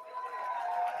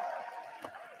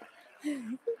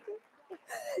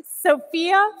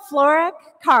 Sophia Florek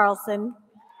Carlson.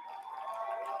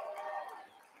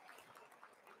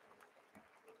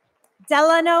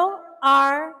 Delano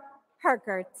R.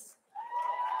 Herkert.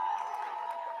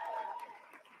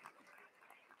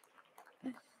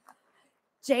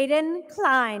 Jaden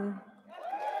Klein.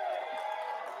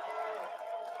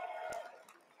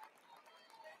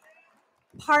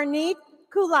 Parneet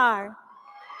Kular.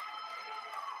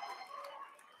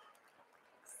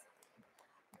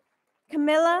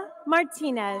 Camila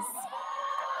Martinez.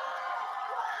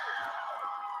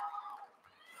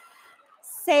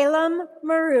 Salem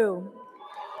Maru.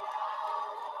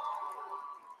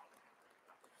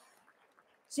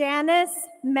 Janice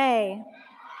May.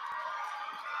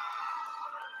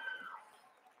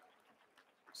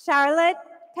 Charlotte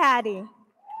Patty.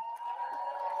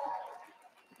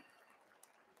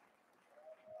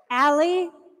 Allie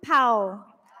Powell.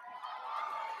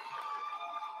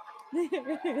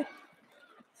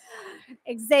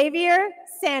 Xavier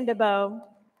Sandobo.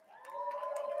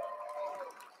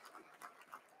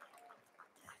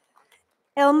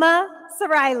 Ilma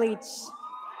Sarailich.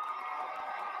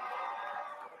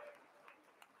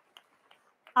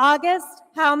 August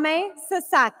Jaume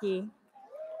Sasaki.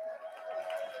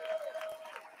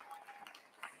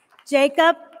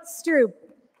 Jacob Stroop.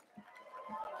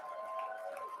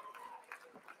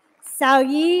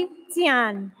 Saoyi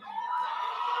Tian.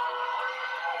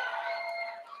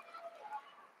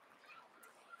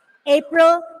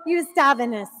 April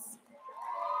Eustavinus.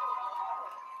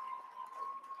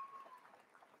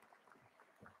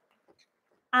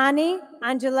 Ani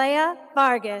Angelea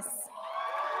Vargas.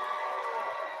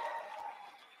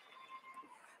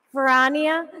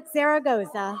 Verania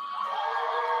Zaragoza.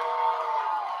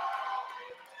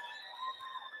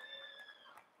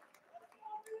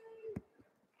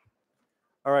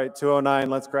 All right, 209,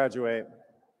 let's graduate.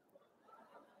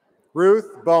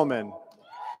 Ruth Bowman.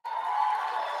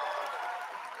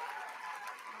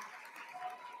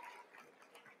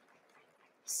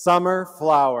 Summer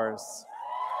Flowers.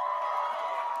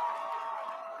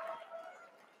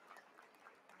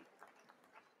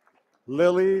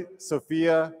 Lily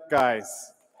Sophia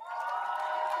Geis.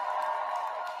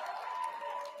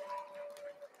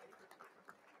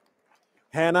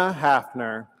 Hannah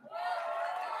Hafner.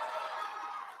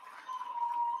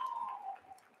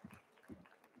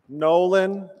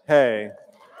 Nolan Hay.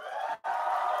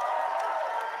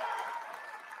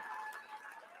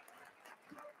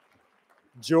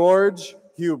 George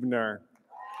Hubner.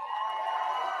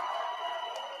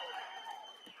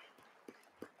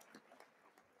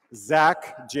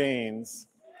 Zach Janes.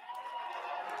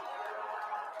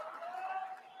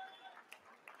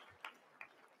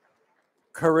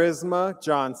 Charisma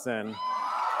Johnson.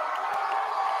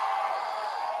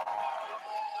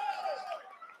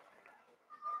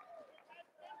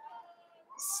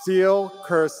 Steele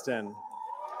Kirsten.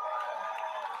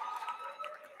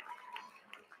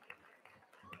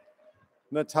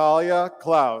 Natalia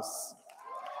Klaus.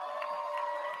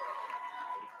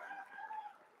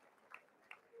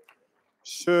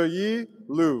 Shiyi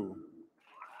Liu.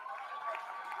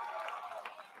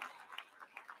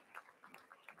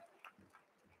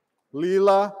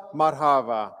 Leela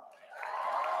Madhava.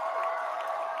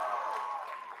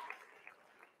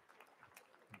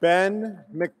 Ben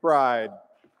McBride.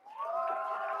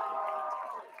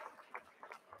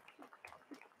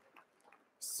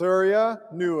 Surya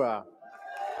Nua.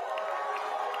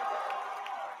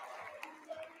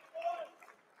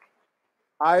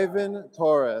 Ivan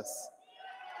Torres.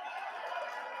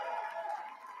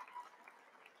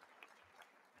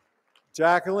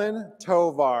 Jacqueline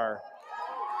Tovar.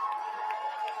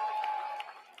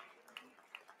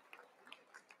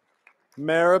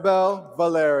 Maribel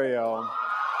Valerio.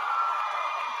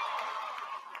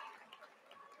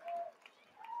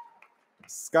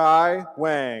 Sky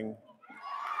Wang.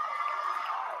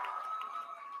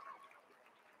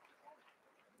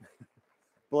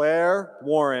 Blair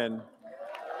Warren.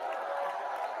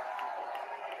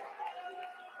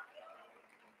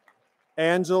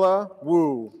 Angela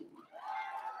Wu.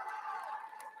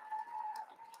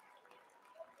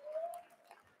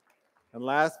 And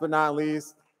last but not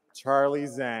least, Charlie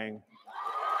Zhang.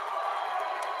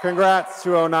 Congrats,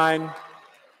 209.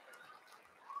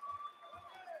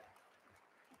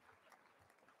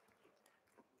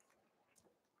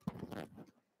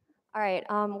 All right,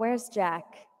 where's Jack?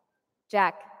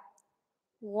 Jack,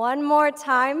 one more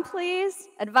time, please.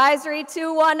 Advisory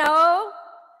 210.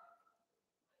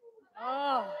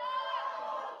 Oh.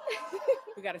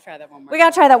 We got to try that one more We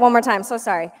got to try that one more time, so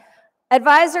sorry.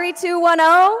 Advisory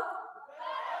 210.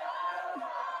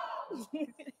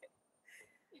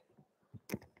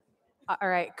 All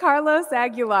right, Carlos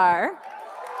Aguilar.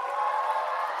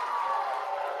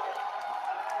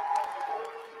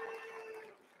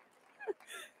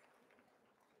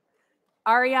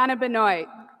 Ariana Benoit.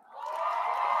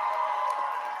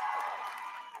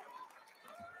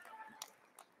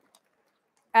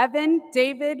 Evan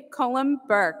David Cullum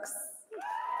Burks.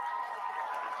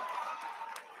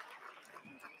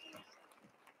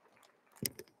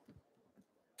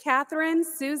 Catherine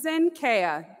Susan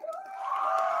Kea.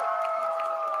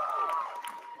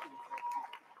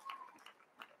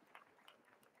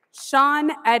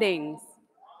 Sean Eddings.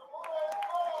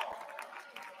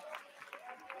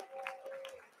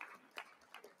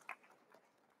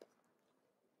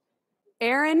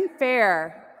 Aaron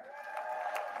Fair.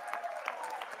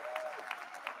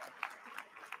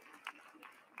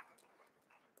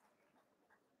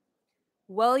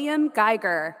 William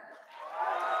Geiger.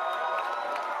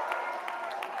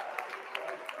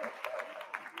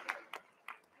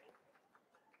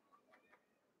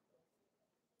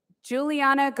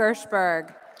 Juliana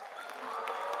Gershberg.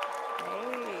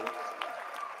 Hey.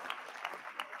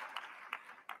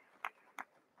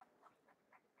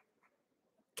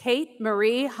 Kate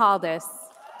Marie Haldis.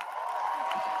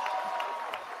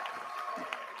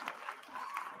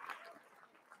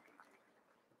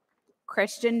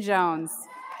 Christian Jones.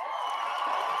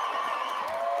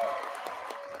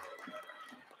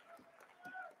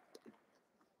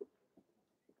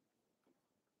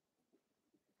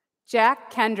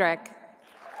 Jack Kendrick.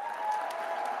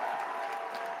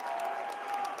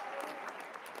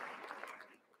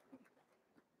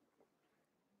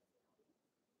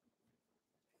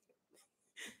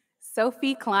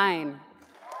 Sophie Klein.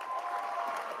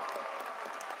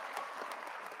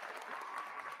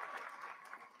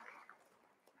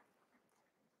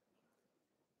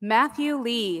 Matthew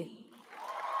Lee.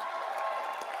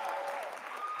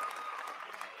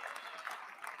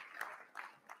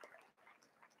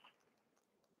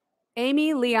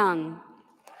 Amy Leung.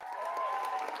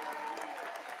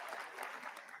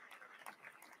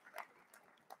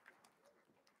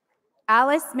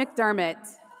 Alice McDermott.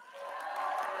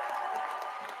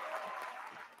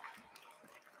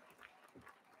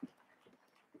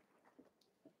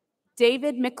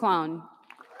 David McClone.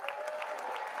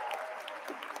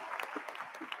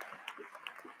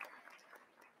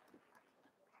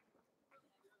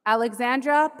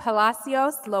 Alexandra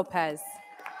Palacios Lopez.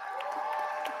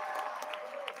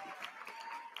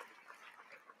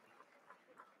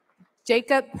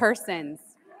 Jacob Persons.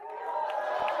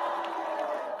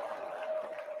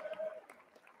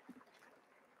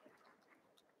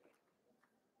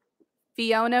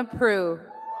 Fiona Prue.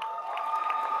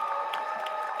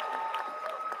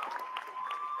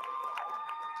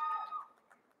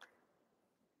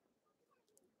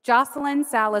 Jocelyn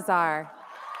Salazar.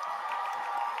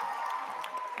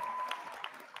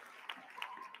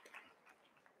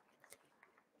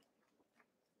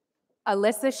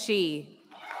 Alyssa Shee.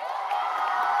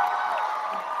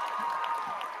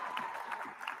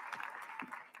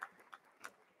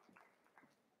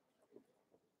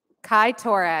 Kai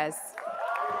Torres.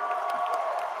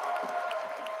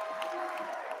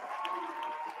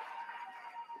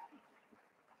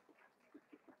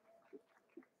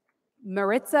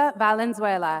 Maritza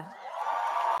Valenzuela.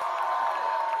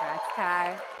 That's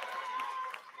Kai.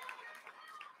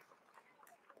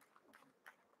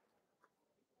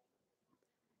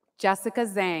 Jessica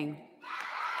Zhang.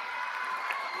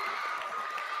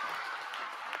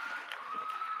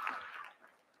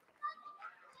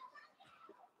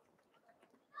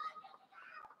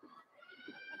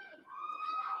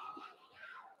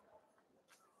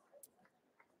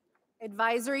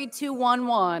 Advisory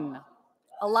 211,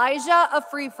 Elijah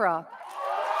Afrifra.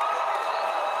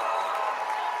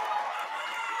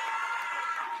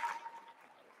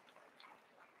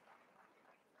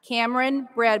 Cameron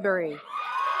Bradbury.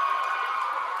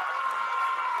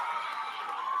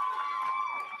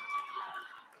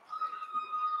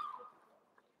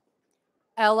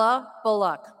 Ella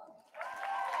Bullock.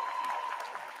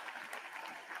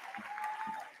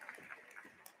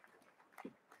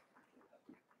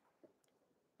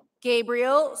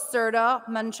 Gabriel Serta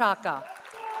Manchaca.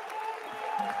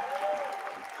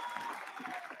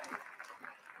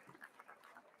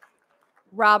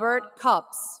 Robert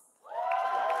Cups.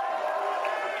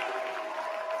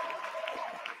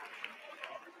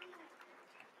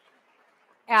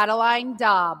 Adeline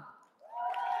Dobb.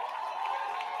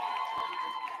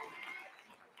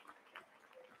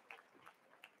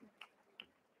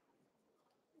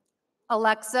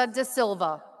 Alexa De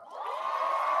Silva.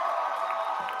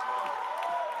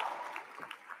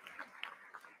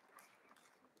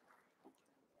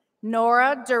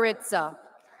 Nora Duritza.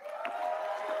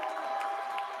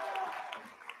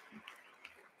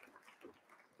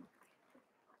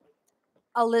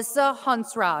 Alyssa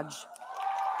Hunsraj.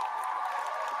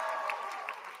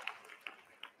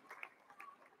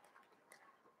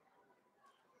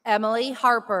 Emily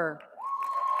Harper.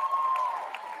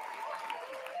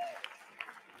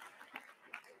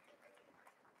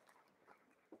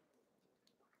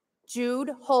 Jude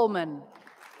Holman.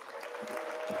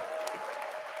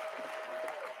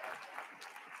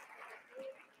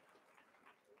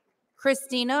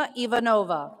 Christina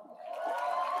Ivanova.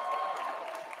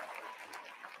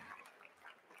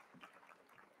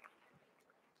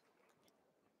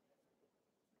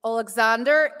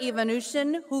 Alexander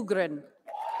Ivanushin Hugrin.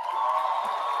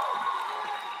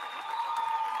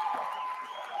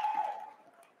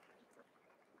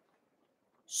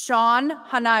 Sean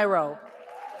Hanairo.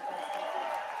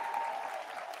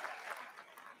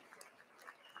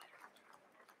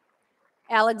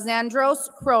 Alexandros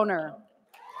Kroner.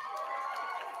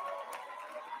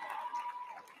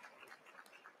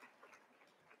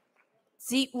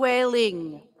 Ziwei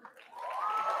Ling.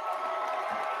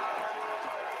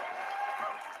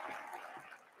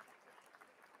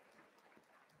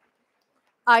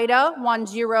 Ida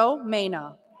Wanjiro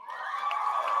Mena.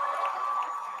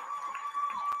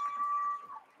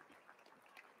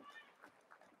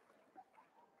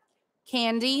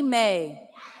 Candy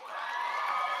May.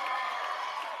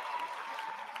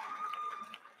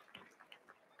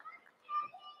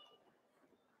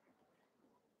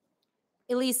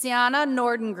 Elisiana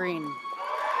Nordengreen.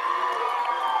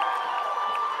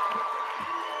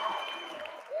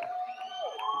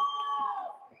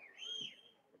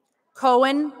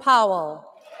 Cohen Powell.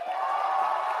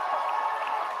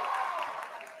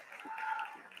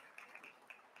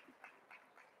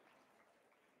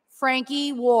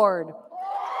 Frankie Ward.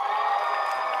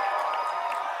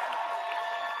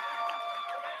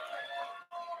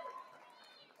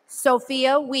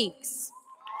 Sophia Weeks.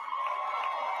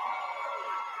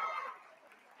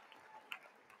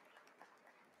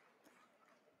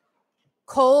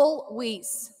 Cole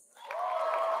Weiss.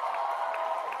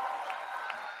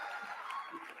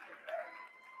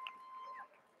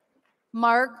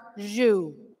 Mark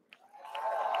Zhu.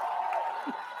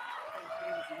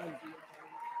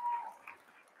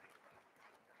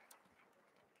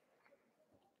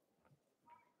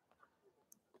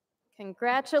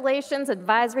 Congratulations,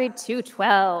 Advisory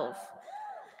 212.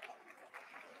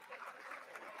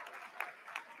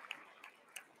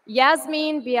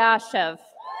 Yasmin Biashev.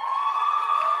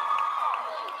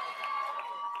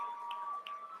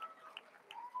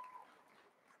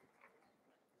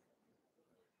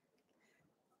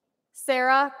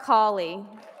 Sarah Cawley.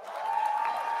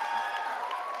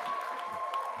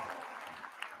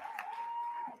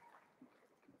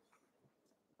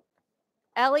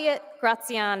 Elliot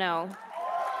Graziano.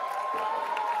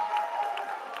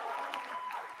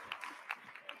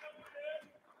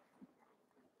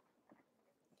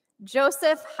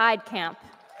 Joseph Heidkamp.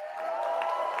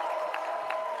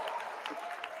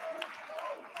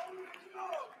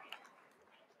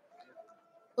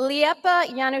 Liepa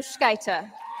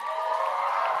Januszkaita.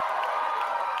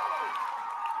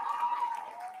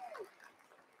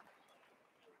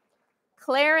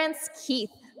 Clarence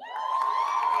Keith.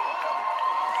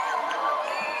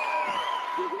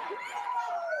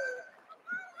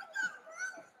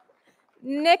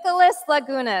 Nicholas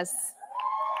Lagunas.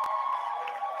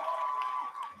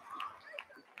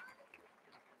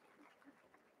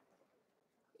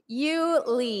 Yu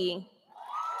Lee.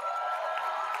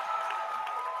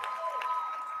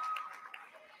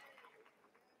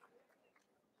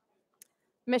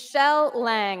 Michelle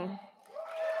Lang.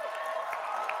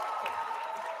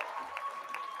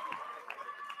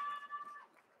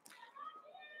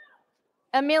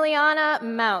 Emiliana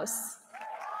Mouse.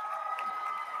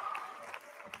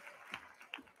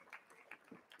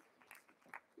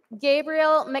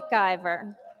 Gabriel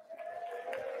McIver.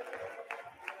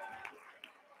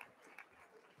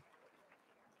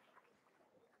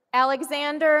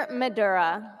 Alexander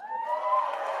Madura.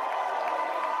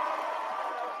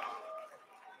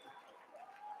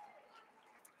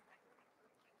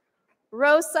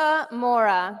 Rosa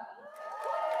Mora.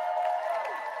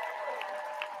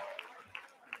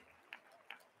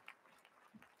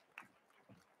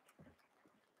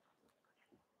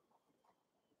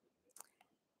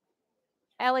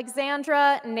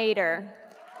 Alexandra Nader.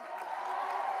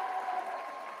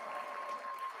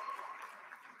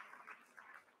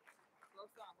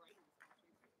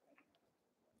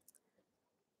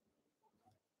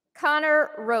 Connor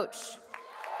Roach.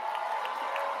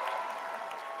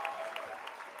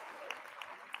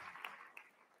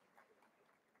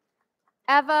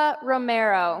 Eva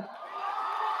Romero.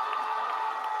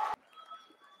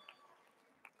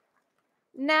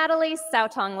 Natalie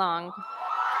Sautonglong.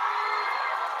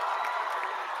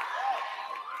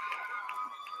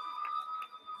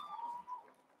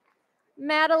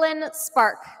 Madeline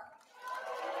Spark.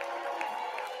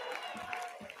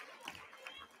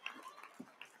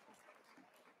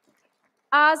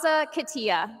 Aza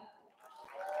Katia.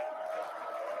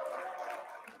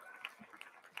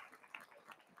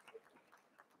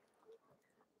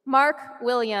 Mark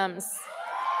Williams.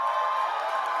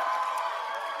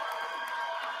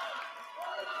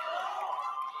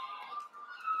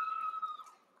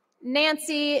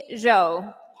 Nancy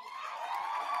Zhou.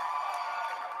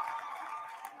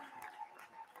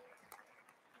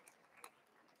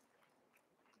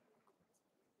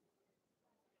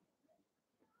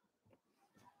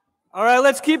 All right,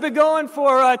 let's keep it going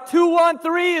for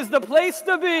 213 is the place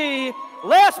to be.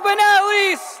 Last but not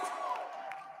least,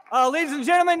 ladies and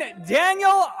gentlemen,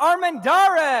 Daniel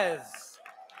Armendariz.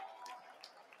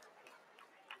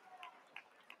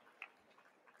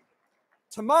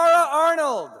 Tamara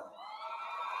Arnold.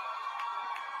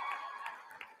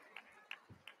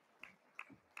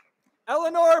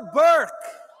 Eleanor Burke.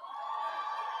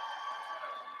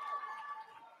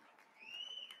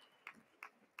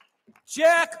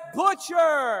 Jack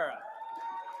Butcher.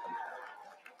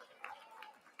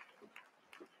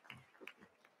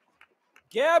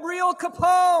 Gabriel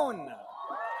Capone.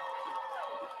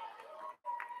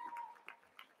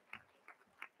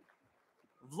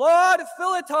 Vlad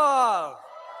Filatov.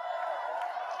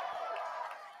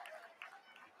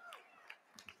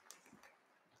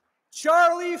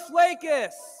 Charlie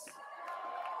Flakus.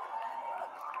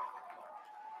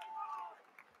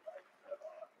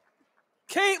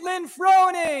 Caitlin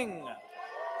Froning.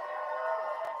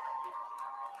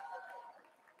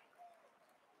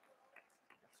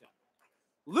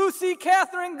 Lucy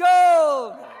Catherine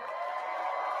Gold.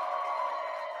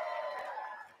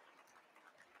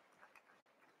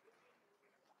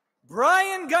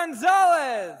 Brian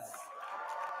Gonzalez.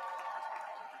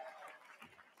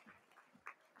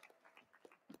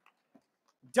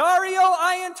 Dario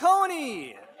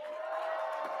Iantoni.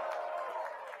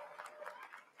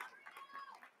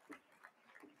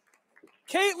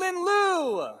 Caitlin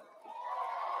Liu.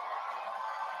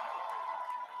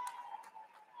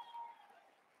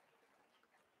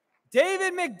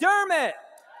 David McDermott.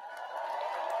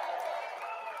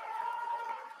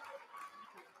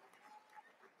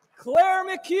 Claire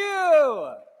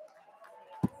McHugh.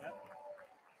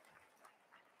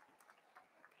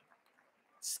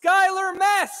 Skylar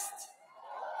Mest.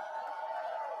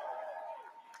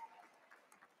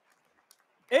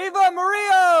 Ava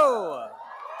Murillo.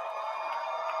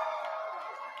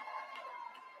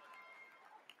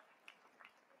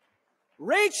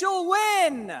 Rachel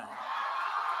Wynn.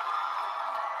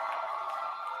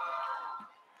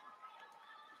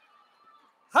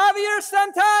 Javier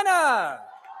Santana.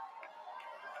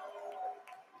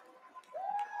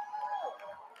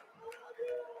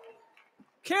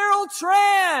 Carol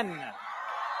Tran.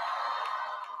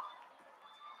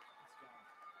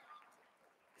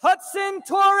 Hudson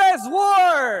Torres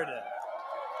Ward.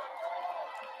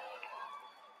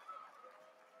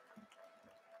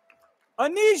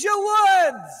 Anisha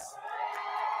Woods.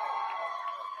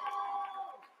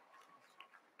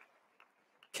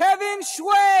 Kevin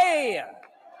Shui.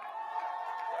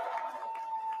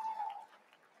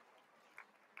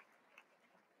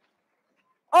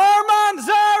 Armand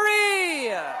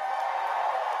Zari.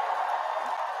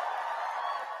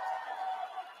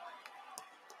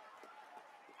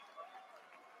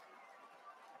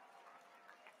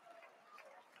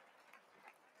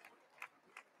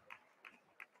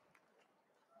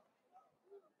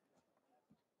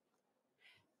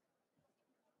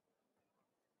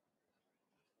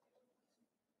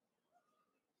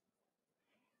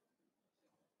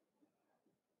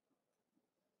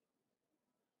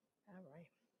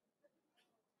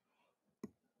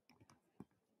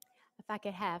 If I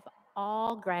could have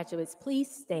all graduates, please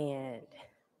stand.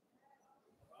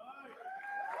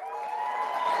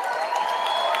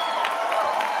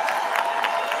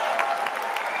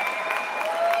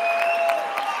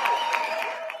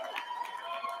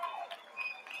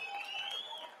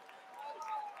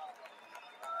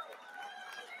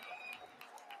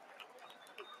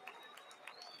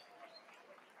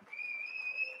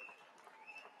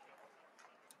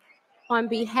 On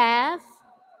behalf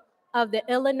of the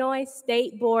Illinois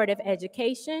State Board of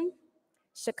Education,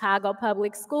 Chicago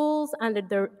Public Schools,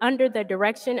 under the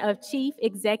direction of Chief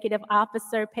Executive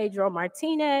Officer Pedro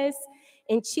Martinez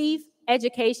and Chief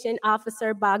Education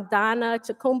Officer Bogdana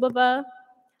Chakumbova,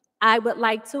 I would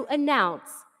like to announce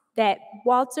that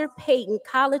Walter Payton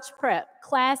College Prep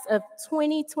Class of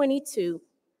 2022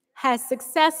 has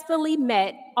successfully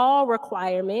met all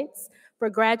requirements for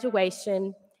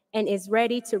graduation and is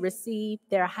ready to receive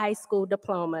their high school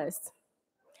diplomas.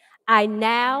 I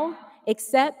now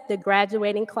accept the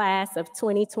graduating class of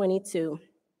 2022.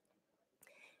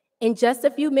 In just a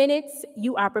few minutes,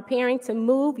 you are preparing to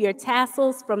move your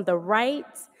tassels from the right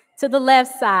to the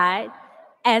left side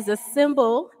as a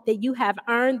symbol that you have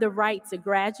earned the right to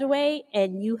graduate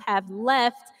and you have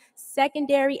left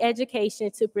secondary education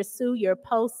to pursue your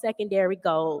post-secondary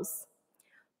goals.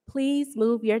 Please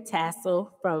move your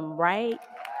tassel from right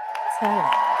to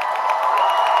left.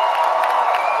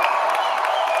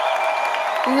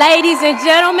 Ladies and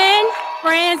gentlemen,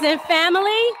 friends and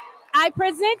family, I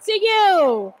present to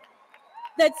you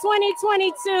the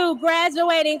 2022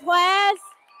 graduating class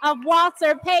of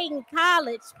Walter Payton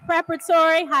College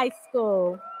Preparatory High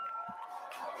School.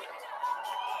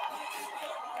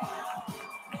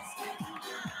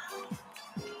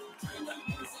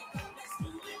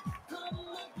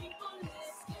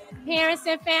 Parents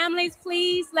and families,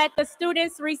 please let the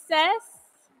students recess.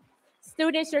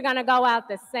 Students, you're gonna go out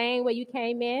the same way you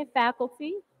came in.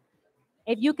 Faculty,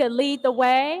 if you could lead the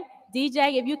way.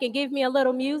 DJ, if you can give me a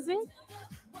little music.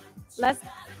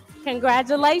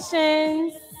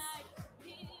 Congratulations.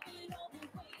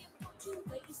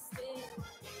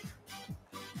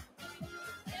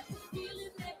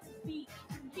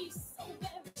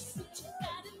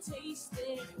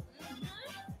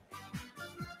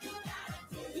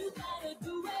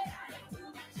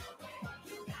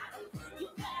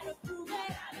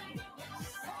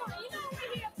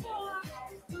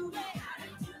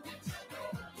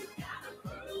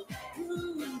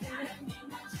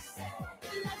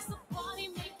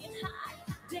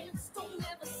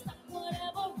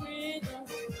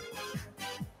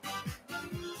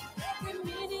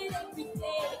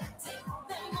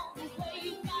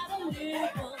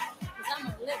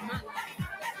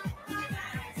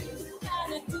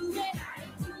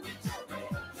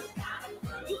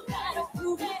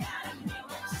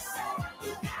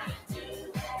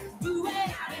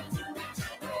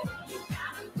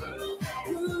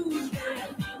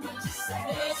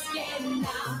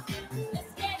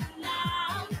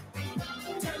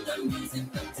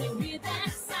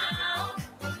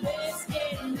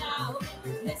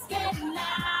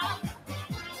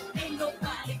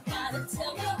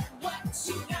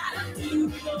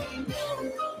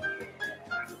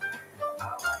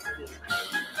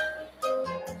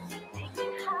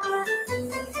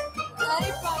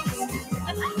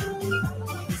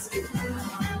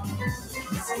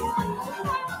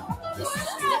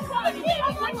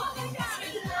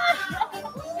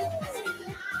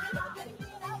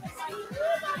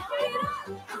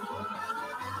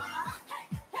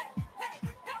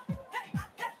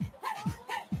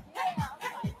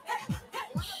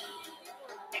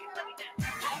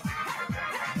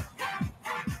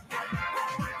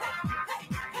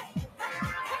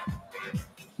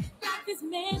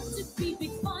 Meant to be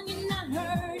big fun, you're not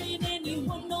hurting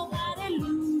anyone, nobody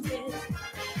loses.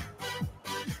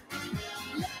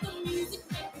 Let the music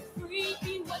make you free,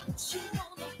 be what you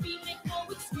wanna be, make no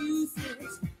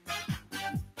excuses.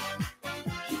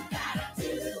 You gotta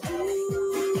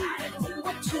do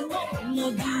what you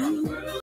wanna do.